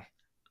amazing.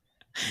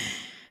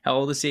 How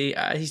old is he?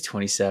 He's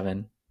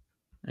 27.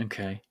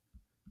 Okay.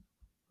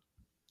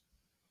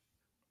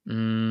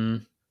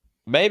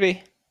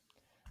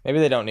 Maybe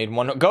they don't need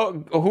one.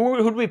 Go.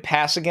 Who did we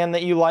pass again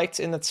that you liked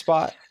in that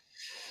spot?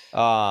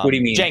 What do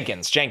you mean?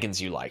 Jenkins,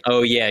 you liked.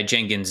 Oh yeah,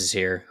 Jenkins is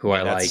here.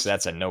 I like.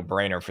 That's a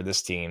no-brainer for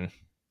this team.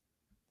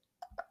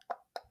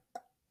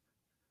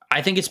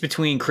 I think it's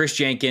between Chris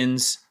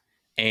Jenkins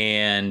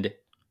and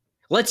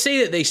let's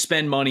say that they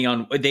spend money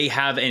on. They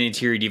have an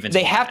interior defense.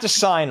 They have to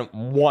sign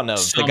one of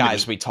the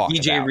guys we talked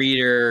about. DJ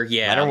Reader,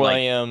 Leonard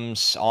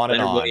Williams, Leonard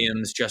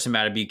Williams, Justin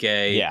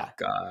Madubuike,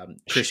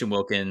 Christian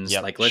Wilkins.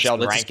 Yep.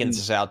 Sheldon Rankins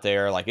is out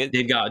there. Like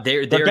they're going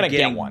to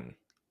get one.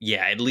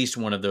 Yeah, at least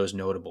one of those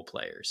notable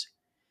players.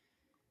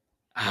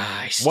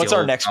 What's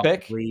our next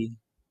pick?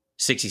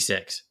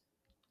 66.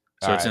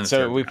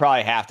 So we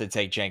probably have to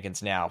take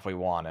Jenkins now if we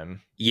want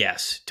him.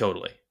 Yes,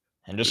 totally.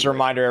 And just a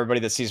reminder,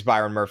 everybody that sees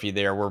Byron Murphy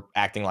there, we're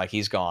acting like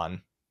he's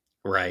gone.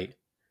 Right.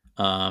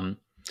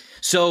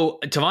 So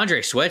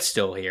T'Vondre Sweat's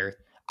still here.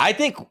 I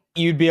think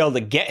you'd be able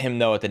to get him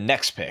though at the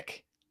next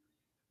pick.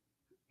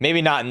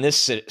 Maybe not in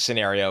this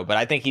scenario, but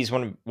I think he's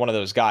one of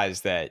those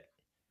guys that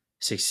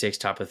 66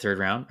 top of the third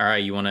round. All right,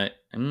 you want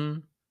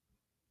to?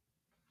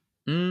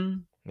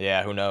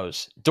 Yeah, who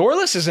knows?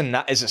 Dorlus is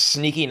a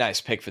sneaky nice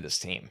pick for this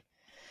team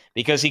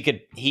because he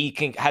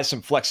can has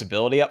some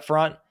flexibility up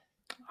front.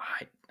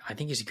 I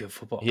think he's a good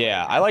football player.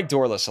 Yeah, I like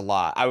Dorlus a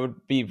lot. I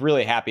would be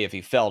really happy if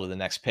he fell to the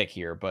next pick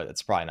here, but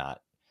it's probably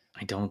not.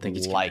 I don't think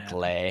it's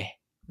likely.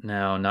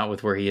 No, not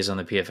with where he is on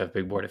the PFF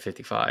big board at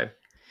 55.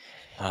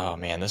 Oh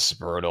man, this is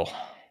brutal.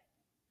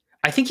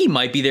 I think he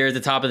might be there at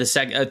the top of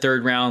the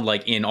third round,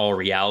 like in all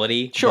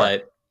reality. Sure.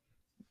 But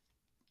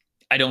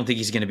I don't think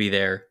he's going to be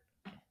there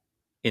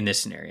in this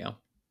scenario.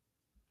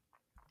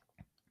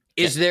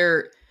 Is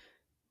there...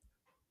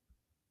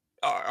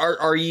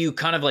 Are you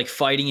kind of like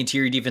fighting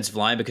interior defensive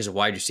line because of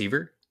wide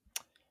receiver?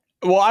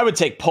 Well, I would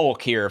take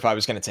Polk here if I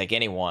was going to take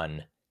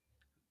anyone.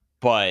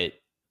 But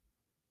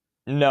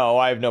no,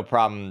 I have no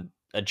problem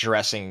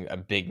addressing a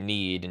big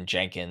need in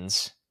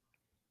Jenkins.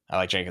 I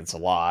like Jenkins a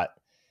lot.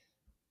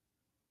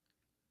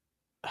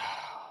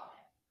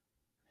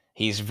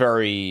 He's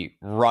very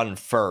run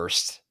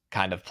first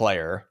kind of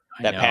player.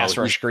 That pass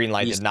rush green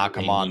light did not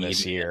come on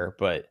this year,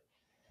 but at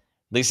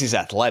least he's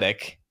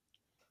athletic.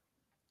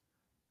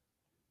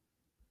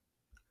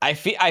 I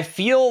think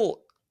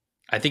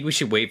we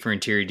should wait for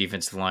interior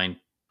defensive line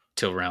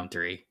till round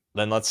 3.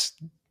 Then let's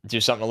do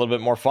something a little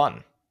bit more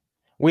fun.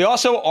 We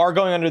also are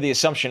going under the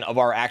assumption of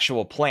our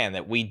actual plan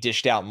that we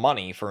dished out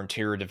money for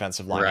interior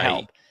defensive line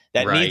help.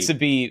 That needs to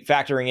be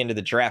factoring into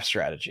the draft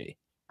strategy.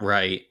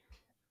 Right.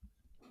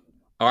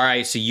 All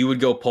right, so you would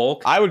go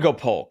Polk? I would go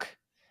Polk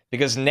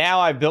because now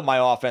I've built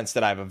my offense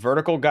that I have a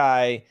vertical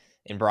guy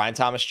in Brian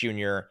Thomas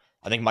Jr.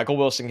 I think Michael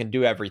Wilson can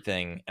do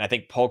everything, and I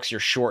think Polk's your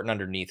short and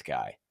underneath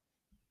guy.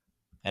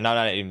 And I'm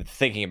not even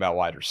thinking about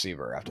wide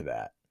receiver after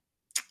that.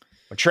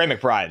 But Trey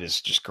McBride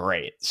is just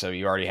great. So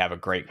you already have a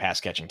great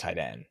pass catching tight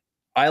end.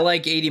 I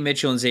like A.D.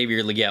 Mitchell and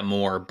Xavier Legette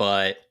more,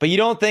 but you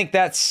don't think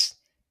that's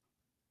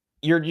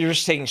you're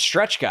just taking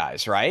stretch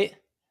guys, right?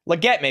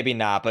 Legette maybe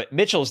not, but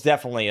Mitchell's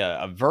definitely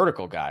a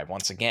vertical guy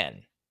once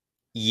again.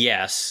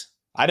 Yes.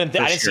 I didn't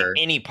see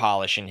any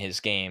polish in his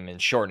game in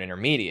short and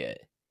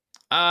intermediate.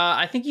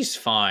 I think he's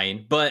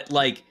fine, but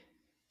like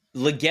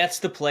Legette's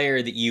the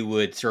player that you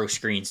would throw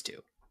screens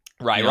to.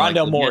 Right,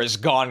 Rondale Moore is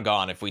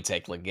gone if we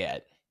take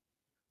Legette.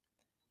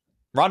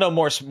 Rondale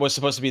Moore was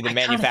supposed to be the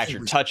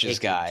manufactured touches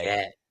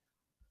guy.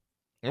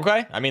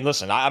 Okay. I mean,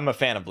 listen, I'm a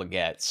fan of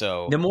Leggett,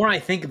 so The more I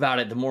think about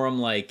it, the more I'm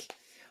like,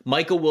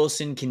 Michael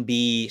Wilson can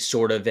be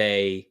sort of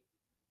a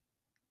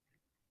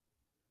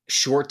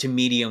short to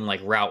medium,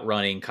 like route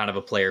running kind of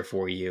a player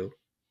for you.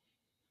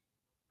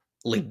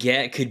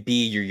 Leggett could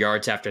be your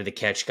yards after the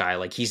catch guy.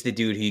 Like he's the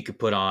dude who you could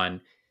put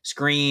on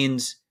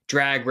screens,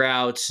 drag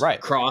routes,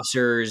 right.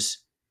 crossers.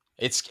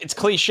 It's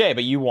cliche,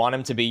 but you want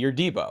him to be your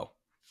Debo.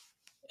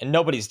 And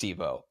nobody's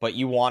Debo, but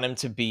you want him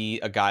to be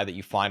a guy that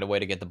you find a way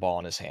to get the ball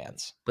in his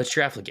hands. Let's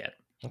draft Leggett.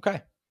 Okay. All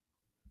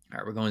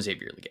right, we're going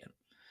Xavier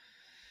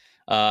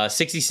Leggett.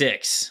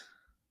 66.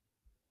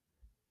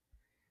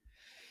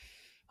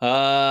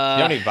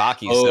 Sione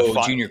Baki's the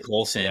fun. Junior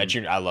Colson.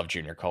 Yeah, I love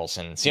Junior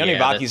Colson. Sione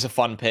Baki's a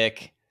fun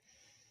pick.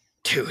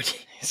 Dude.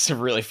 It's a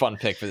really fun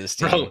pick for this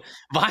team. Bro,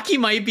 Baki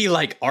might be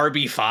like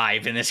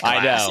RB5 in this class.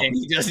 I know. And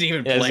he doesn't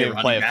even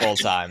play it full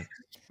time.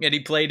 And he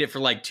played it for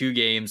like 2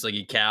 games, like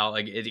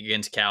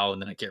against Cal,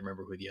 and then I can't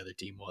remember who the other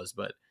team was,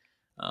 but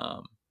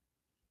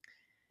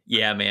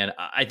yeah, man.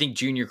 I think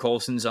Junior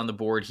Colson's on the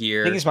board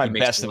here. I think he's my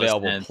best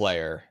available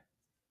player.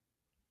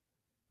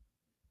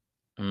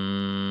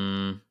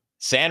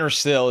 Sanders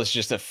still is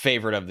just a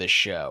favorite of this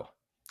show.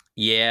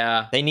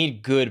 Yeah. They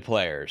need good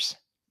players.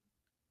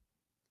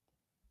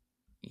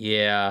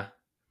 Yeah.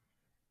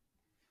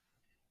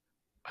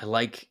 I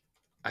like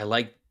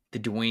the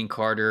Dwayne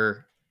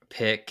Carter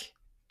pick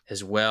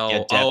as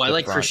well. I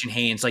like Christian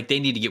Haynes. Like they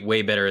need to get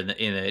way better in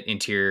the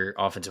interior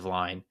offensive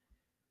line.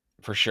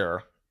 For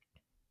sure.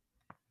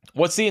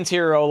 What's the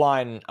interior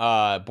O-line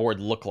board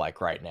look like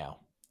right now?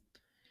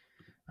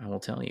 I will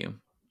tell you.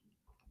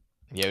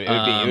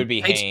 Yeah, it would be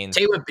Haynes.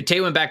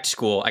 Tay went back to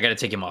school. I got to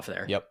take him off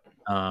there. Yep.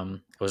 I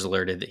was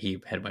alerted that he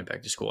had went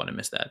back to school and I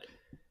missed that.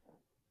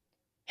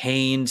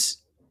 Haynes,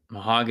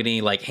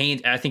 Mahogany, like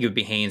Haynes. I think it would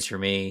be Haynes for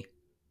me.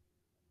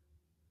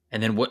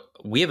 And then what?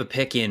 We have a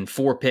pick in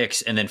 4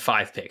 picks and then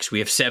 5 picks. We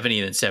have 70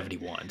 and then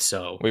 71.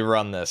 So we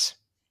run this.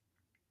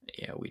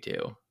 Yeah, we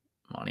do.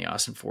 Monty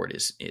Austin Ford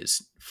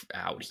is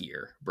out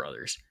here,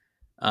 brothers.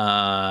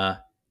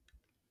 Let's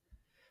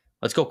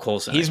go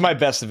Colson. He's my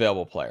best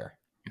available player.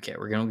 Okay,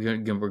 we're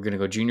gonna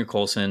go Junior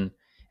Colson,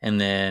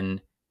 and then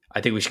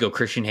I think we should go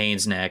Christian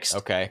Haynes next.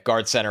 Okay,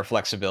 guard center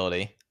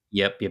flexibility.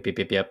 Yep.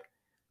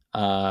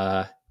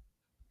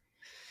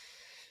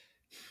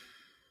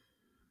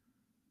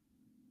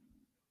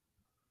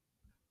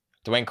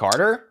 Dwayne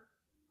Carter.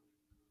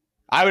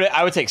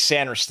 I would take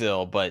Sanders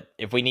still, but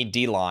if we need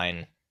D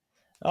line,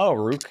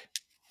 Rook.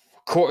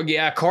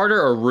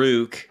 Carter or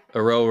Rook,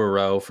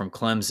 Row from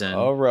Clemson.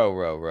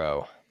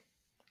 Row.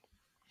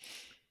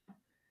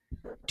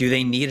 Do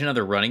they need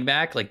another running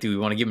back? Like, do we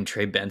want to give him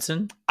Trey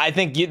Benson? I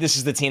think this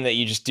is the team that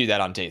you just do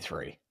that on day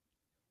 3.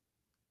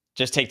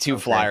 Just take 2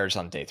 flyers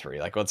on day 3.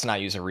 Like, let's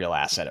not use a real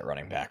asset at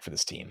running back for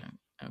this team.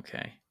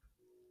 Okay.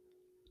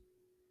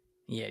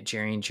 Yeah,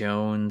 Jerry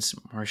Jones,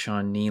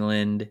 Marshawn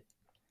Nealand.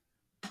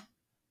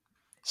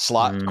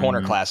 Slot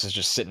corner class is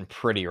just sitting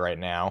pretty right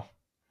now.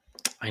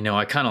 I know.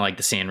 I kind of like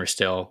the Sanders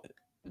still.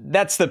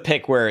 That's the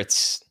pick where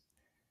it's...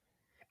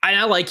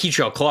 I like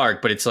Keitrell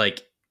Clark, but it's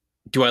like,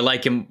 do I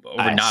like him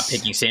over not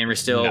picking Sanders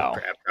still? No.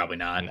 Probably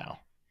not. No.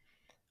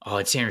 Oh,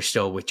 it's Sanders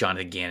still with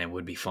Jonathan Gannon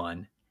would be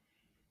fun.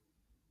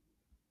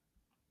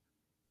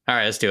 All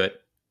right, let's do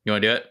it. You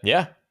want to do it?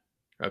 Yeah.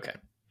 Okay.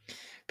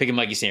 Picking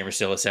Mikey Sanders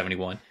still at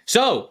 71.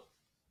 So,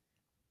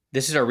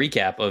 this is our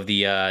recap of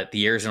the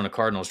Arizona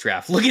Cardinals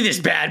draft. Look at this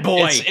bad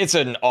boy. It's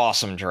an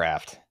awesome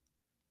draft.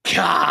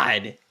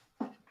 God.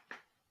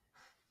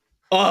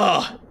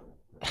 Oh.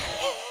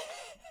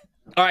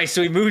 All right,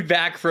 so we moved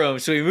back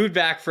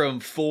from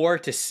 4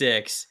 to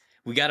 6.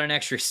 We got an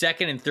extra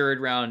 2nd and 3rd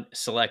round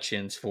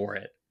selections for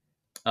it.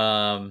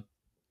 And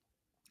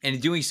in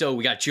doing so,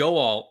 we got Joe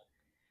Alt.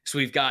 So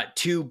we've got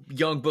 2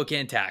 young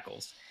bookend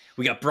tackles.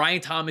 We got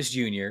Brian Thomas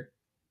Jr.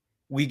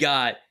 We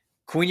got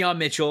Quinyon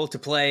Mitchell to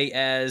play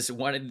as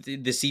one of the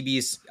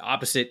CB's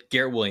opposite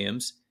Garrett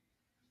Williams.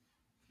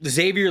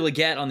 Xavier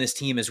Leggett on this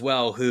team as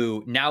well,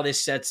 who now this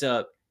sets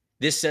up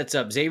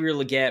Xavier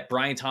Leggett,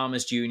 Brian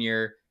Thomas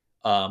Jr.,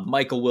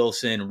 Michael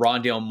Wilson,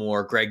 Rondale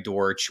Moore, Greg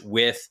Dortch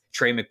with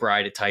Trey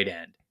McBride at tight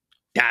end.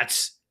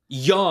 That's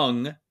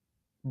young,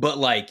 but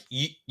like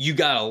you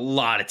got a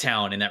lot of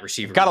talent in that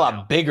receiver. Got a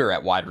lot bigger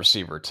at wide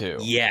receiver too.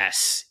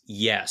 Yes.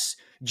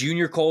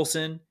 Junior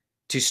Colson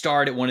to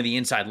start at one of the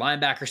inside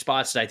linebacker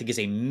spots that I think is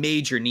a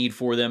major need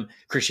for them.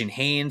 Christian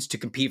Haynes to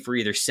compete for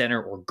either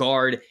center or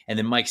guard, and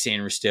then Mike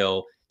Sanders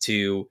still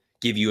to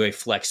give you a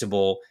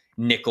flexible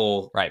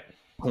nickel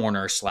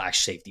corner /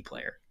 safety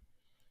player.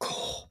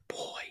 Oh boy.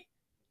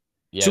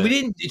 Yeah.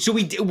 So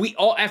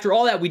after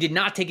all that, we did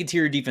not take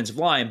interior defensive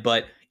line,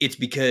 but it's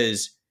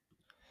because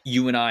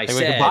you and I said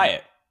we could buy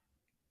it.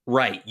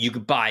 Right. You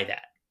could buy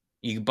that.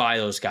 You could buy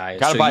those guys.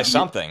 Gotta buy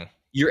something.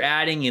 You're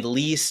adding at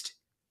least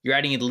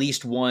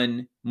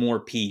one more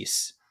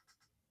piece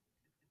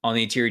on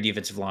the interior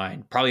defensive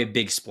line. Probably a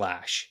big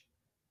splash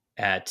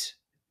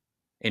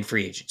in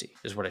free agency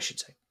is what I should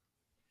say.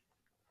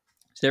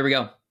 So there we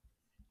go.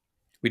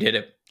 We did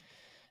it.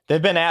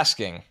 They've been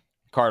asking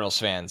Cardinals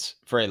fans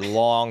for a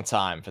long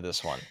time for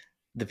this one.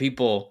 The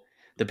people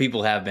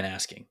have been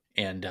asking,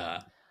 and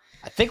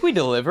I think we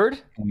delivered.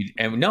 we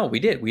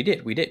did. We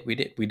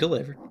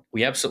delivered.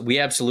 We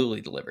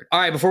absolutely delivered. All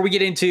right, before we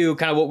get into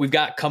kind of what we've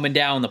got coming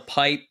down the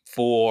pipe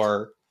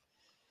for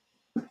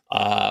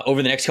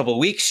over the next couple of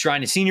weeks,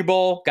 Shrine and Senior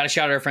Bowl. Got to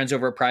shout out our friends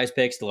over at Prize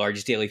Picks, the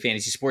largest daily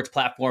fantasy sports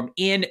platform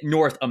in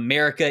North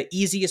America.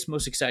 Easiest,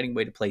 most exciting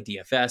way to play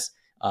DFS.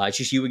 It's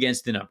just you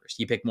against the numbers.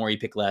 You pick more, you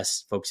pick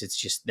less. Folks, it's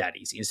just that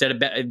easy. Instead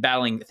of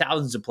battling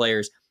thousands of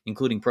players,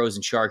 including pros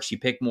and sharks, you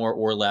pick more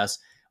or less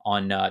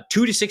on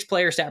 2 to 6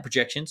 player stat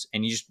projections,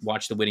 and you just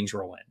watch the winnings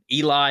roll in.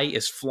 Eli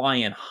is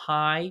flying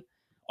high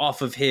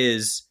off of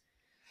his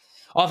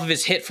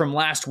hit from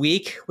last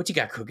week. What's he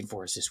got cooking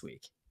for us this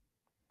week?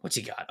 What's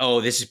he got?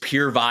 Oh, this is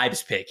pure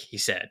vibes pick, he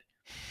said.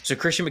 So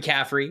Christian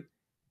McCaffrey.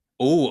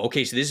 Oh,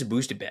 okay, so this is a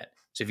boosted bet.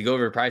 So if you go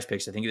over to Prize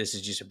Picks, I think this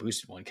is just a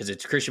boosted one because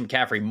it's Christian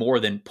McCaffrey more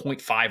than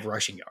 0.5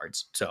 rushing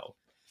yards. So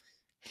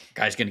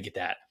guy's going to get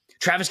that.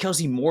 Travis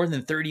Kelce more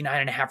than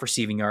 39.5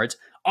 receiving yards.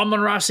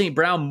 Amon-Ra St.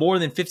 Brown more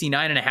than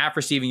 59.5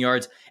 receiving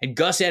yards. And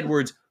Gus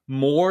Edwards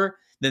more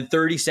than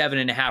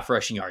 37.5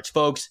 rushing yards.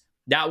 Folks,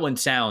 that one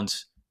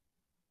sounds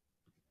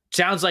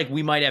like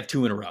we might have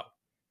 2 in a row.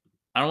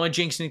 I don't want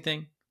to jinx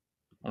anything.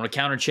 I want to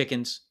counter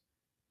chickens,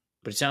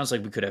 but it sounds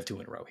like we could have 2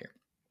 in a row here.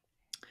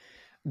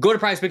 Go to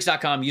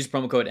prizepicks.com, use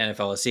promo code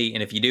NFLSC,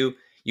 and if you do,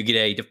 you get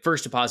a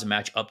first deposit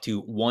match up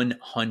to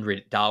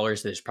 $100.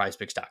 That is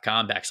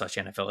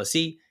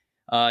prizepicks.com/NFLSC.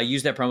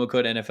 Use that promo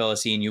code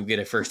NFLSC, and you'll get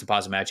a first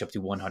deposit match up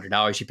to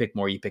 $100. You pick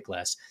more, you pick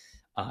less.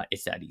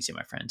 It's that easy,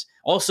 my friends.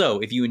 Also,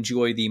 if you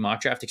enjoy the mock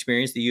draft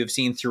experience that you have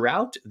seen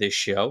throughout this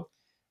show,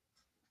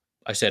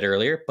 I said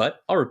earlier,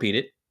 but I'll repeat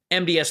it.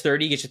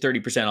 MDS30 gets you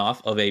 30%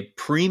 off of a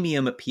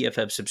premium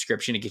PFF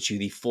subscription. It gets you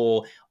the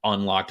full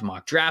unlocked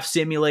mock draft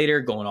simulator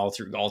going all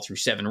through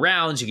 7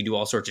 rounds. You can do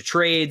all sorts of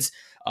trades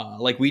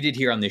like we did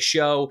here on this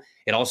show.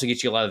 It also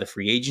gets you a lot of the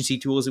free agency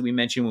tools that we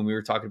mentioned when we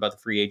were talking about the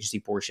free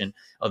agency portion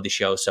of the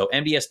show. So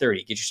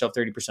MDS30, get yourself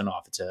 30%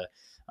 off. It's a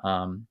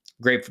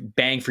great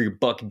bang for your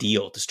buck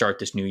deal to start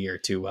this new year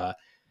to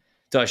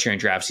usher in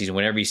draft season.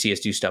 Whenever you see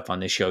us do stuff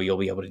on this show, you'll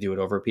be able to do it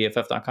over at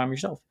pff.com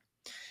yourself.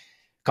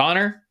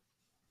 Connor,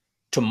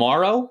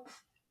 tomorrow,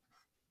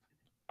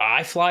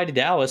 I fly to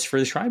Dallas for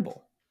the Shrine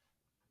Bowl.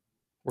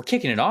 We're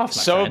kicking it off,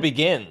 my friend. It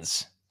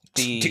begins.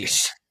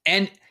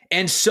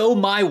 And so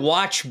my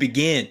watch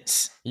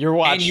begins. Your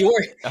watch.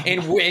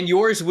 And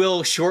yours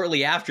will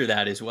shortly after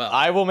that as well.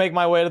 I will make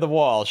my way to the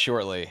wall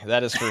shortly.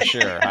 That is for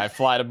sure. I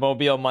fly to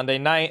Mobile Monday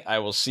night. I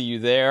will see you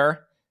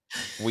there.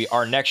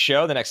 Our next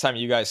show, the next time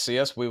you guys see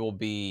us, we will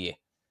be,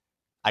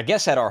 I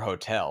guess, at our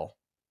hotel.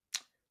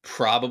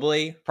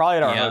 Probably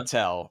at our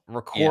hotel,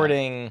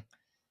 recording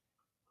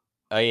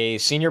a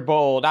Senior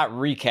Bowl, not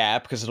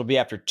recap, because it'll be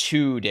after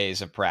 2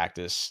 days of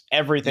practice.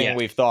 Everything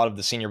we've thought of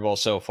the Senior Bowl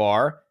so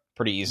far,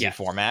 pretty easy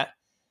format.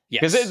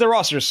 Because the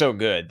roster is so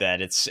good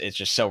that it's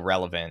just so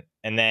relevant.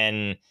 And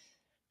then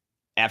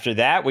after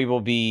that, we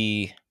will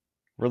be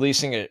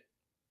releasing a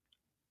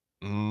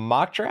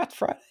mock draft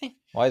Friday.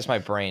 Why is my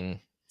brain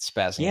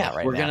spazzing out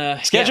right now?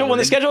 When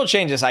the schedule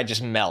changes, I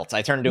just melt.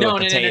 I turn into a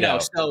potato.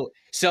 No.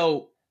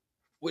 So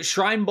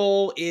Shrine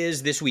Bowl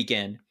is this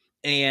weekend,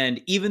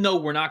 and even though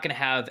we're not going to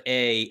have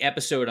a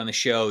episode on the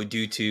show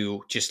due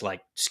to just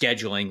like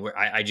scheduling, where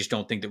I just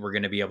don't think that we're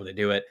going to be able to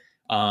do it.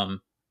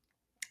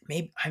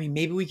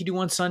 Maybe we could do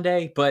one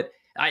Sunday, but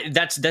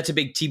that's a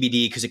big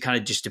TBD because it kind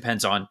of just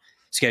depends on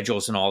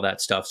schedules and all that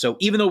stuff. So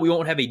even though we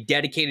won't have a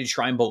dedicated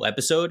Shrine Bowl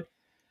episode,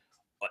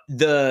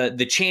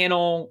 the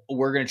channel,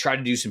 we're going to try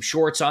to do some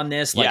shorts on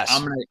this. Like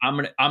I'm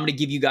going to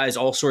give you guys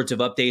all sorts of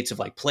updates of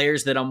like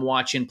players that I'm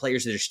watching,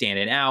 players that are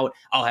standing out.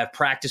 I'll have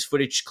practice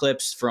footage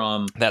clips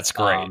from that's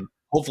great.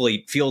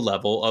 Hopefully field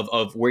level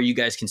of where you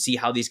guys can see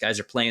how these guys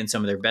are playing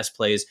some of their best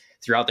plays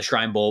throughout the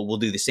Shrine Bowl. We'll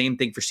do the same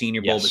thing for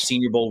Senior Bowl, but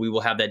Senior Bowl, we will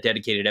have that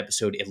dedicated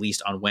episode at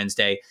least on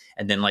Wednesday.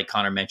 And then like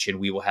Connor mentioned,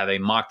 we will have a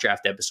mock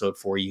draft episode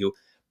for you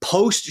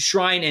post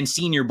Shrine and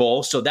Senior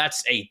Bowl. So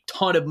that's a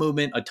ton of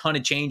movement, a ton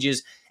of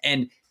changes.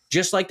 And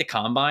just like the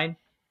combine,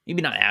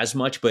 maybe not as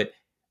much, but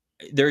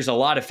there's a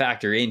lot of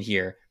factor in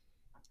here.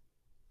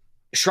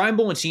 Shrine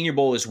Bowl and Senior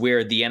Bowl is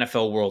where the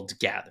NFL world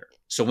gather.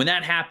 So when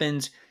that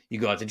happens, you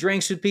go out to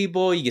drinks with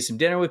people, you get some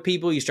dinner with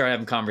people, you start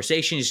having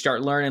conversations, you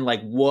start learning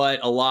like what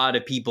a lot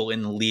of people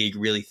in the league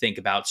really think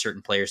about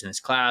certain players in this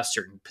class,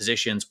 certain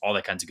positions, all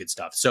that kinds of good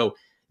stuff. So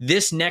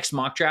this next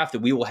mock draft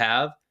that we will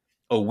have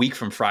a week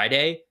from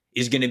Friday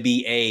is going to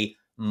be a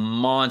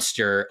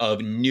monster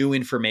of new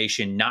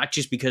information, not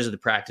just because of the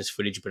practice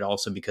footage, but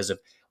also because of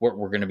what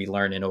we're going to be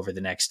learning over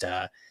the next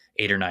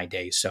 8 or 9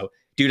 days. So,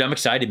 dude, I'm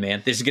excited,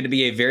 man. This is going to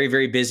be a very,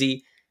 very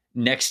busy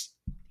next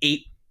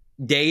 8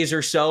 days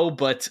or so,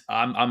 but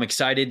I'm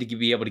excited to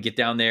be able to get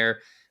down there,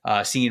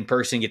 see in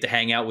person, get to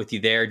hang out with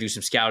you there, do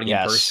some scouting in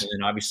person,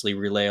 and obviously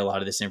relay a lot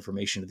of this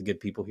information to the good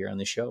people here on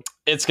the show.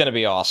 It's going to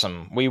be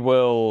awesome. We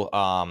will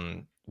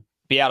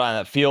be out on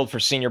the field for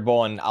Senior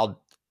Bowl, and I'll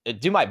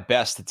do my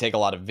best to take a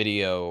lot of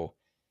video.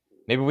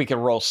 Maybe we can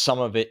roll some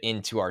of it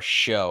into our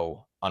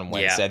show on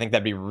Wednesday. Yeah. I think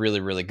that'd be really,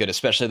 really good,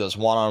 especially those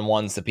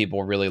one-on-ones that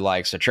people really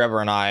like. So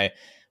Trevor and I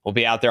will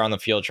be out there on the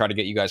field, try to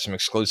get you guys some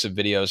exclusive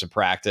videos of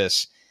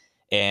practice.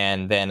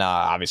 And then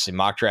obviously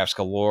mock drafts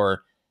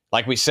galore.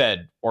 Like we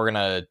said, we're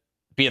going to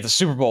be at the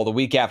Super Bowl the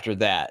week after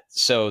that.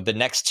 So the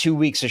next 2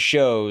 weeks of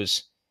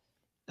shows,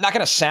 not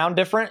going to sound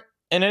different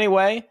in any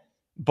way,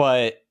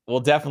 but will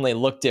definitely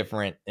look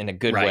different in a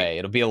good way.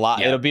 It'll be a lot.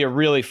 Yeah. It'll be a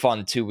really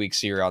fun 2 weeks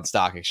here on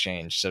Stock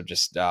Exchange. So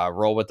just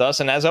roll with us.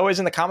 And as always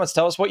in the comments,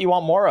 tell us what you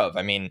want more of.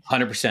 I mean,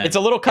 100%. It's a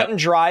little cut and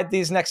dried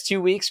these next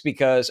 2 weeks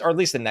or at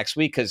least the next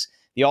week, because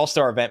the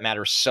All-Star event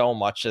matters so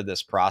much to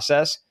this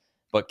process,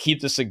 but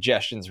keep the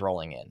suggestions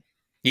rolling in.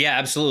 Yeah,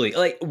 absolutely.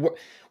 Like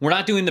we're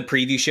not doing the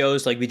preview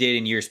shows like we did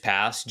in years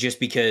past, just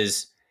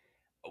because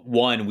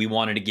one, we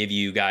wanted to give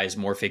you guys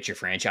more Fix Your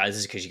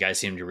Franchises because you guys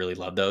seem to really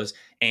love those.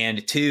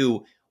 And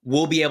two,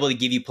 we'll be able to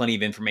give you plenty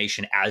of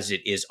information as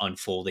it is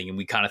unfolding. And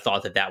we kind of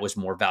thought that was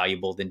more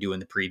valuable than doing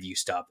the preview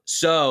stuff.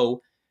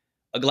 So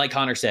like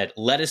Connor said,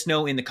 let us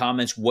know in the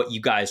comments what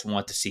you guys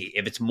want to see.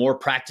 If it's more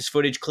practice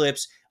footage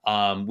clips,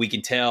 we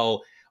can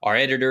tell our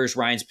editors,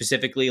 Ryan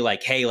specifically,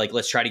 like, hey, like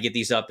let's try to get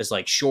these up as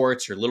like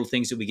shorts or little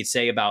things that we could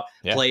say about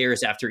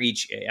players after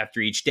each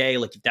day.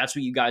 Like if that's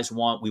what you guys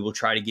want, we will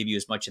try to give you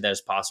as much of that as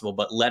possible.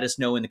 But let us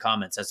know in the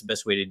comments. That's the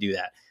best way to do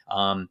that.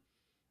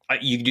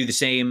 You can do the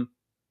same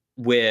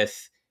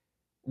with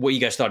what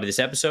you guys thought of this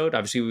episode.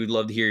 Obviously, we would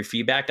love to hear your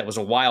feedback. That was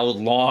a wild,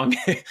 long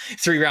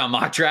 3-round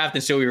mock draft.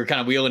 And so we were kind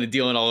of wheeling and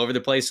dealing all over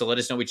the place. So let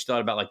us know what you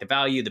thought about like the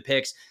value, the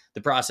picks, the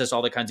process,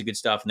 all that kinds of good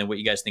stuff. And then what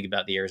you guys think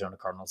about the Arizona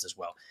Cardinals as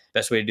well.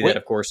 Best way to do that,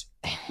 of course.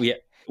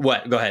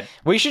 What? Go ahead.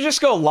 We should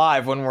just go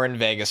live when we're in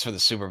Vegas for the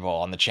Super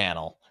Bowl on the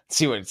channel.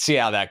 See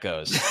how that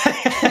goes.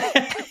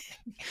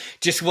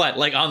 Just what?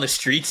 Like on the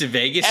streets of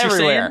Vegas?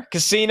 Everywhere.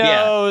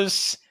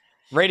 Casinos,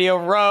 Radio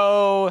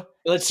Row.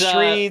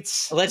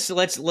 Streets. Let's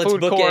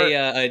book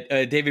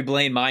a David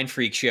Blaine Mind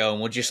Freak show, and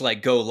we'll just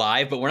like go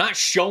live. But we're not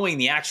showing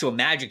the actual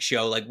magic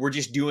show. Like we're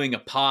just doing a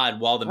pod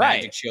while the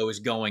magic show is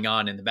going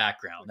on in the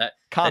background. That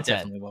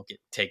definitely won't get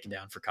taken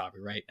down for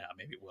copyright. Now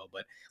maybe it will,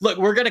 but look,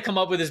 we're gonna come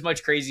up with as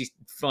much crazy,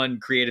 fun,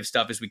 creative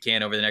stuff as we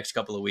can over the next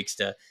couple of weeks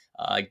to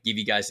give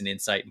you guys an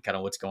insight and kind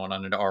of what's going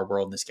on in our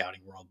world and the scouting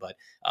world. But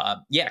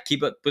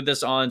keep up with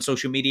us on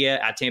social media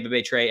at Tampa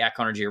Bay Trey, at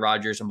Connor J.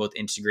 Rogers on both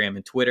Instagram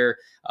and Twitter,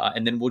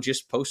 and then we'll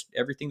just post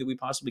everything that we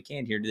possibly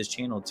can here to this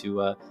channel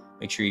to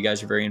make sure you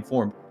guys are very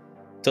informed.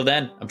 Till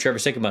then, I'm Trevor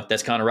Sikkema.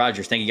 That's Connor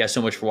Rogers. Thank you guys so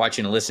much for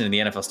watching and listening to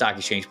the NFL Stock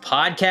Exchange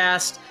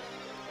podcast.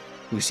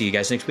 We'll see you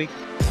guys next week.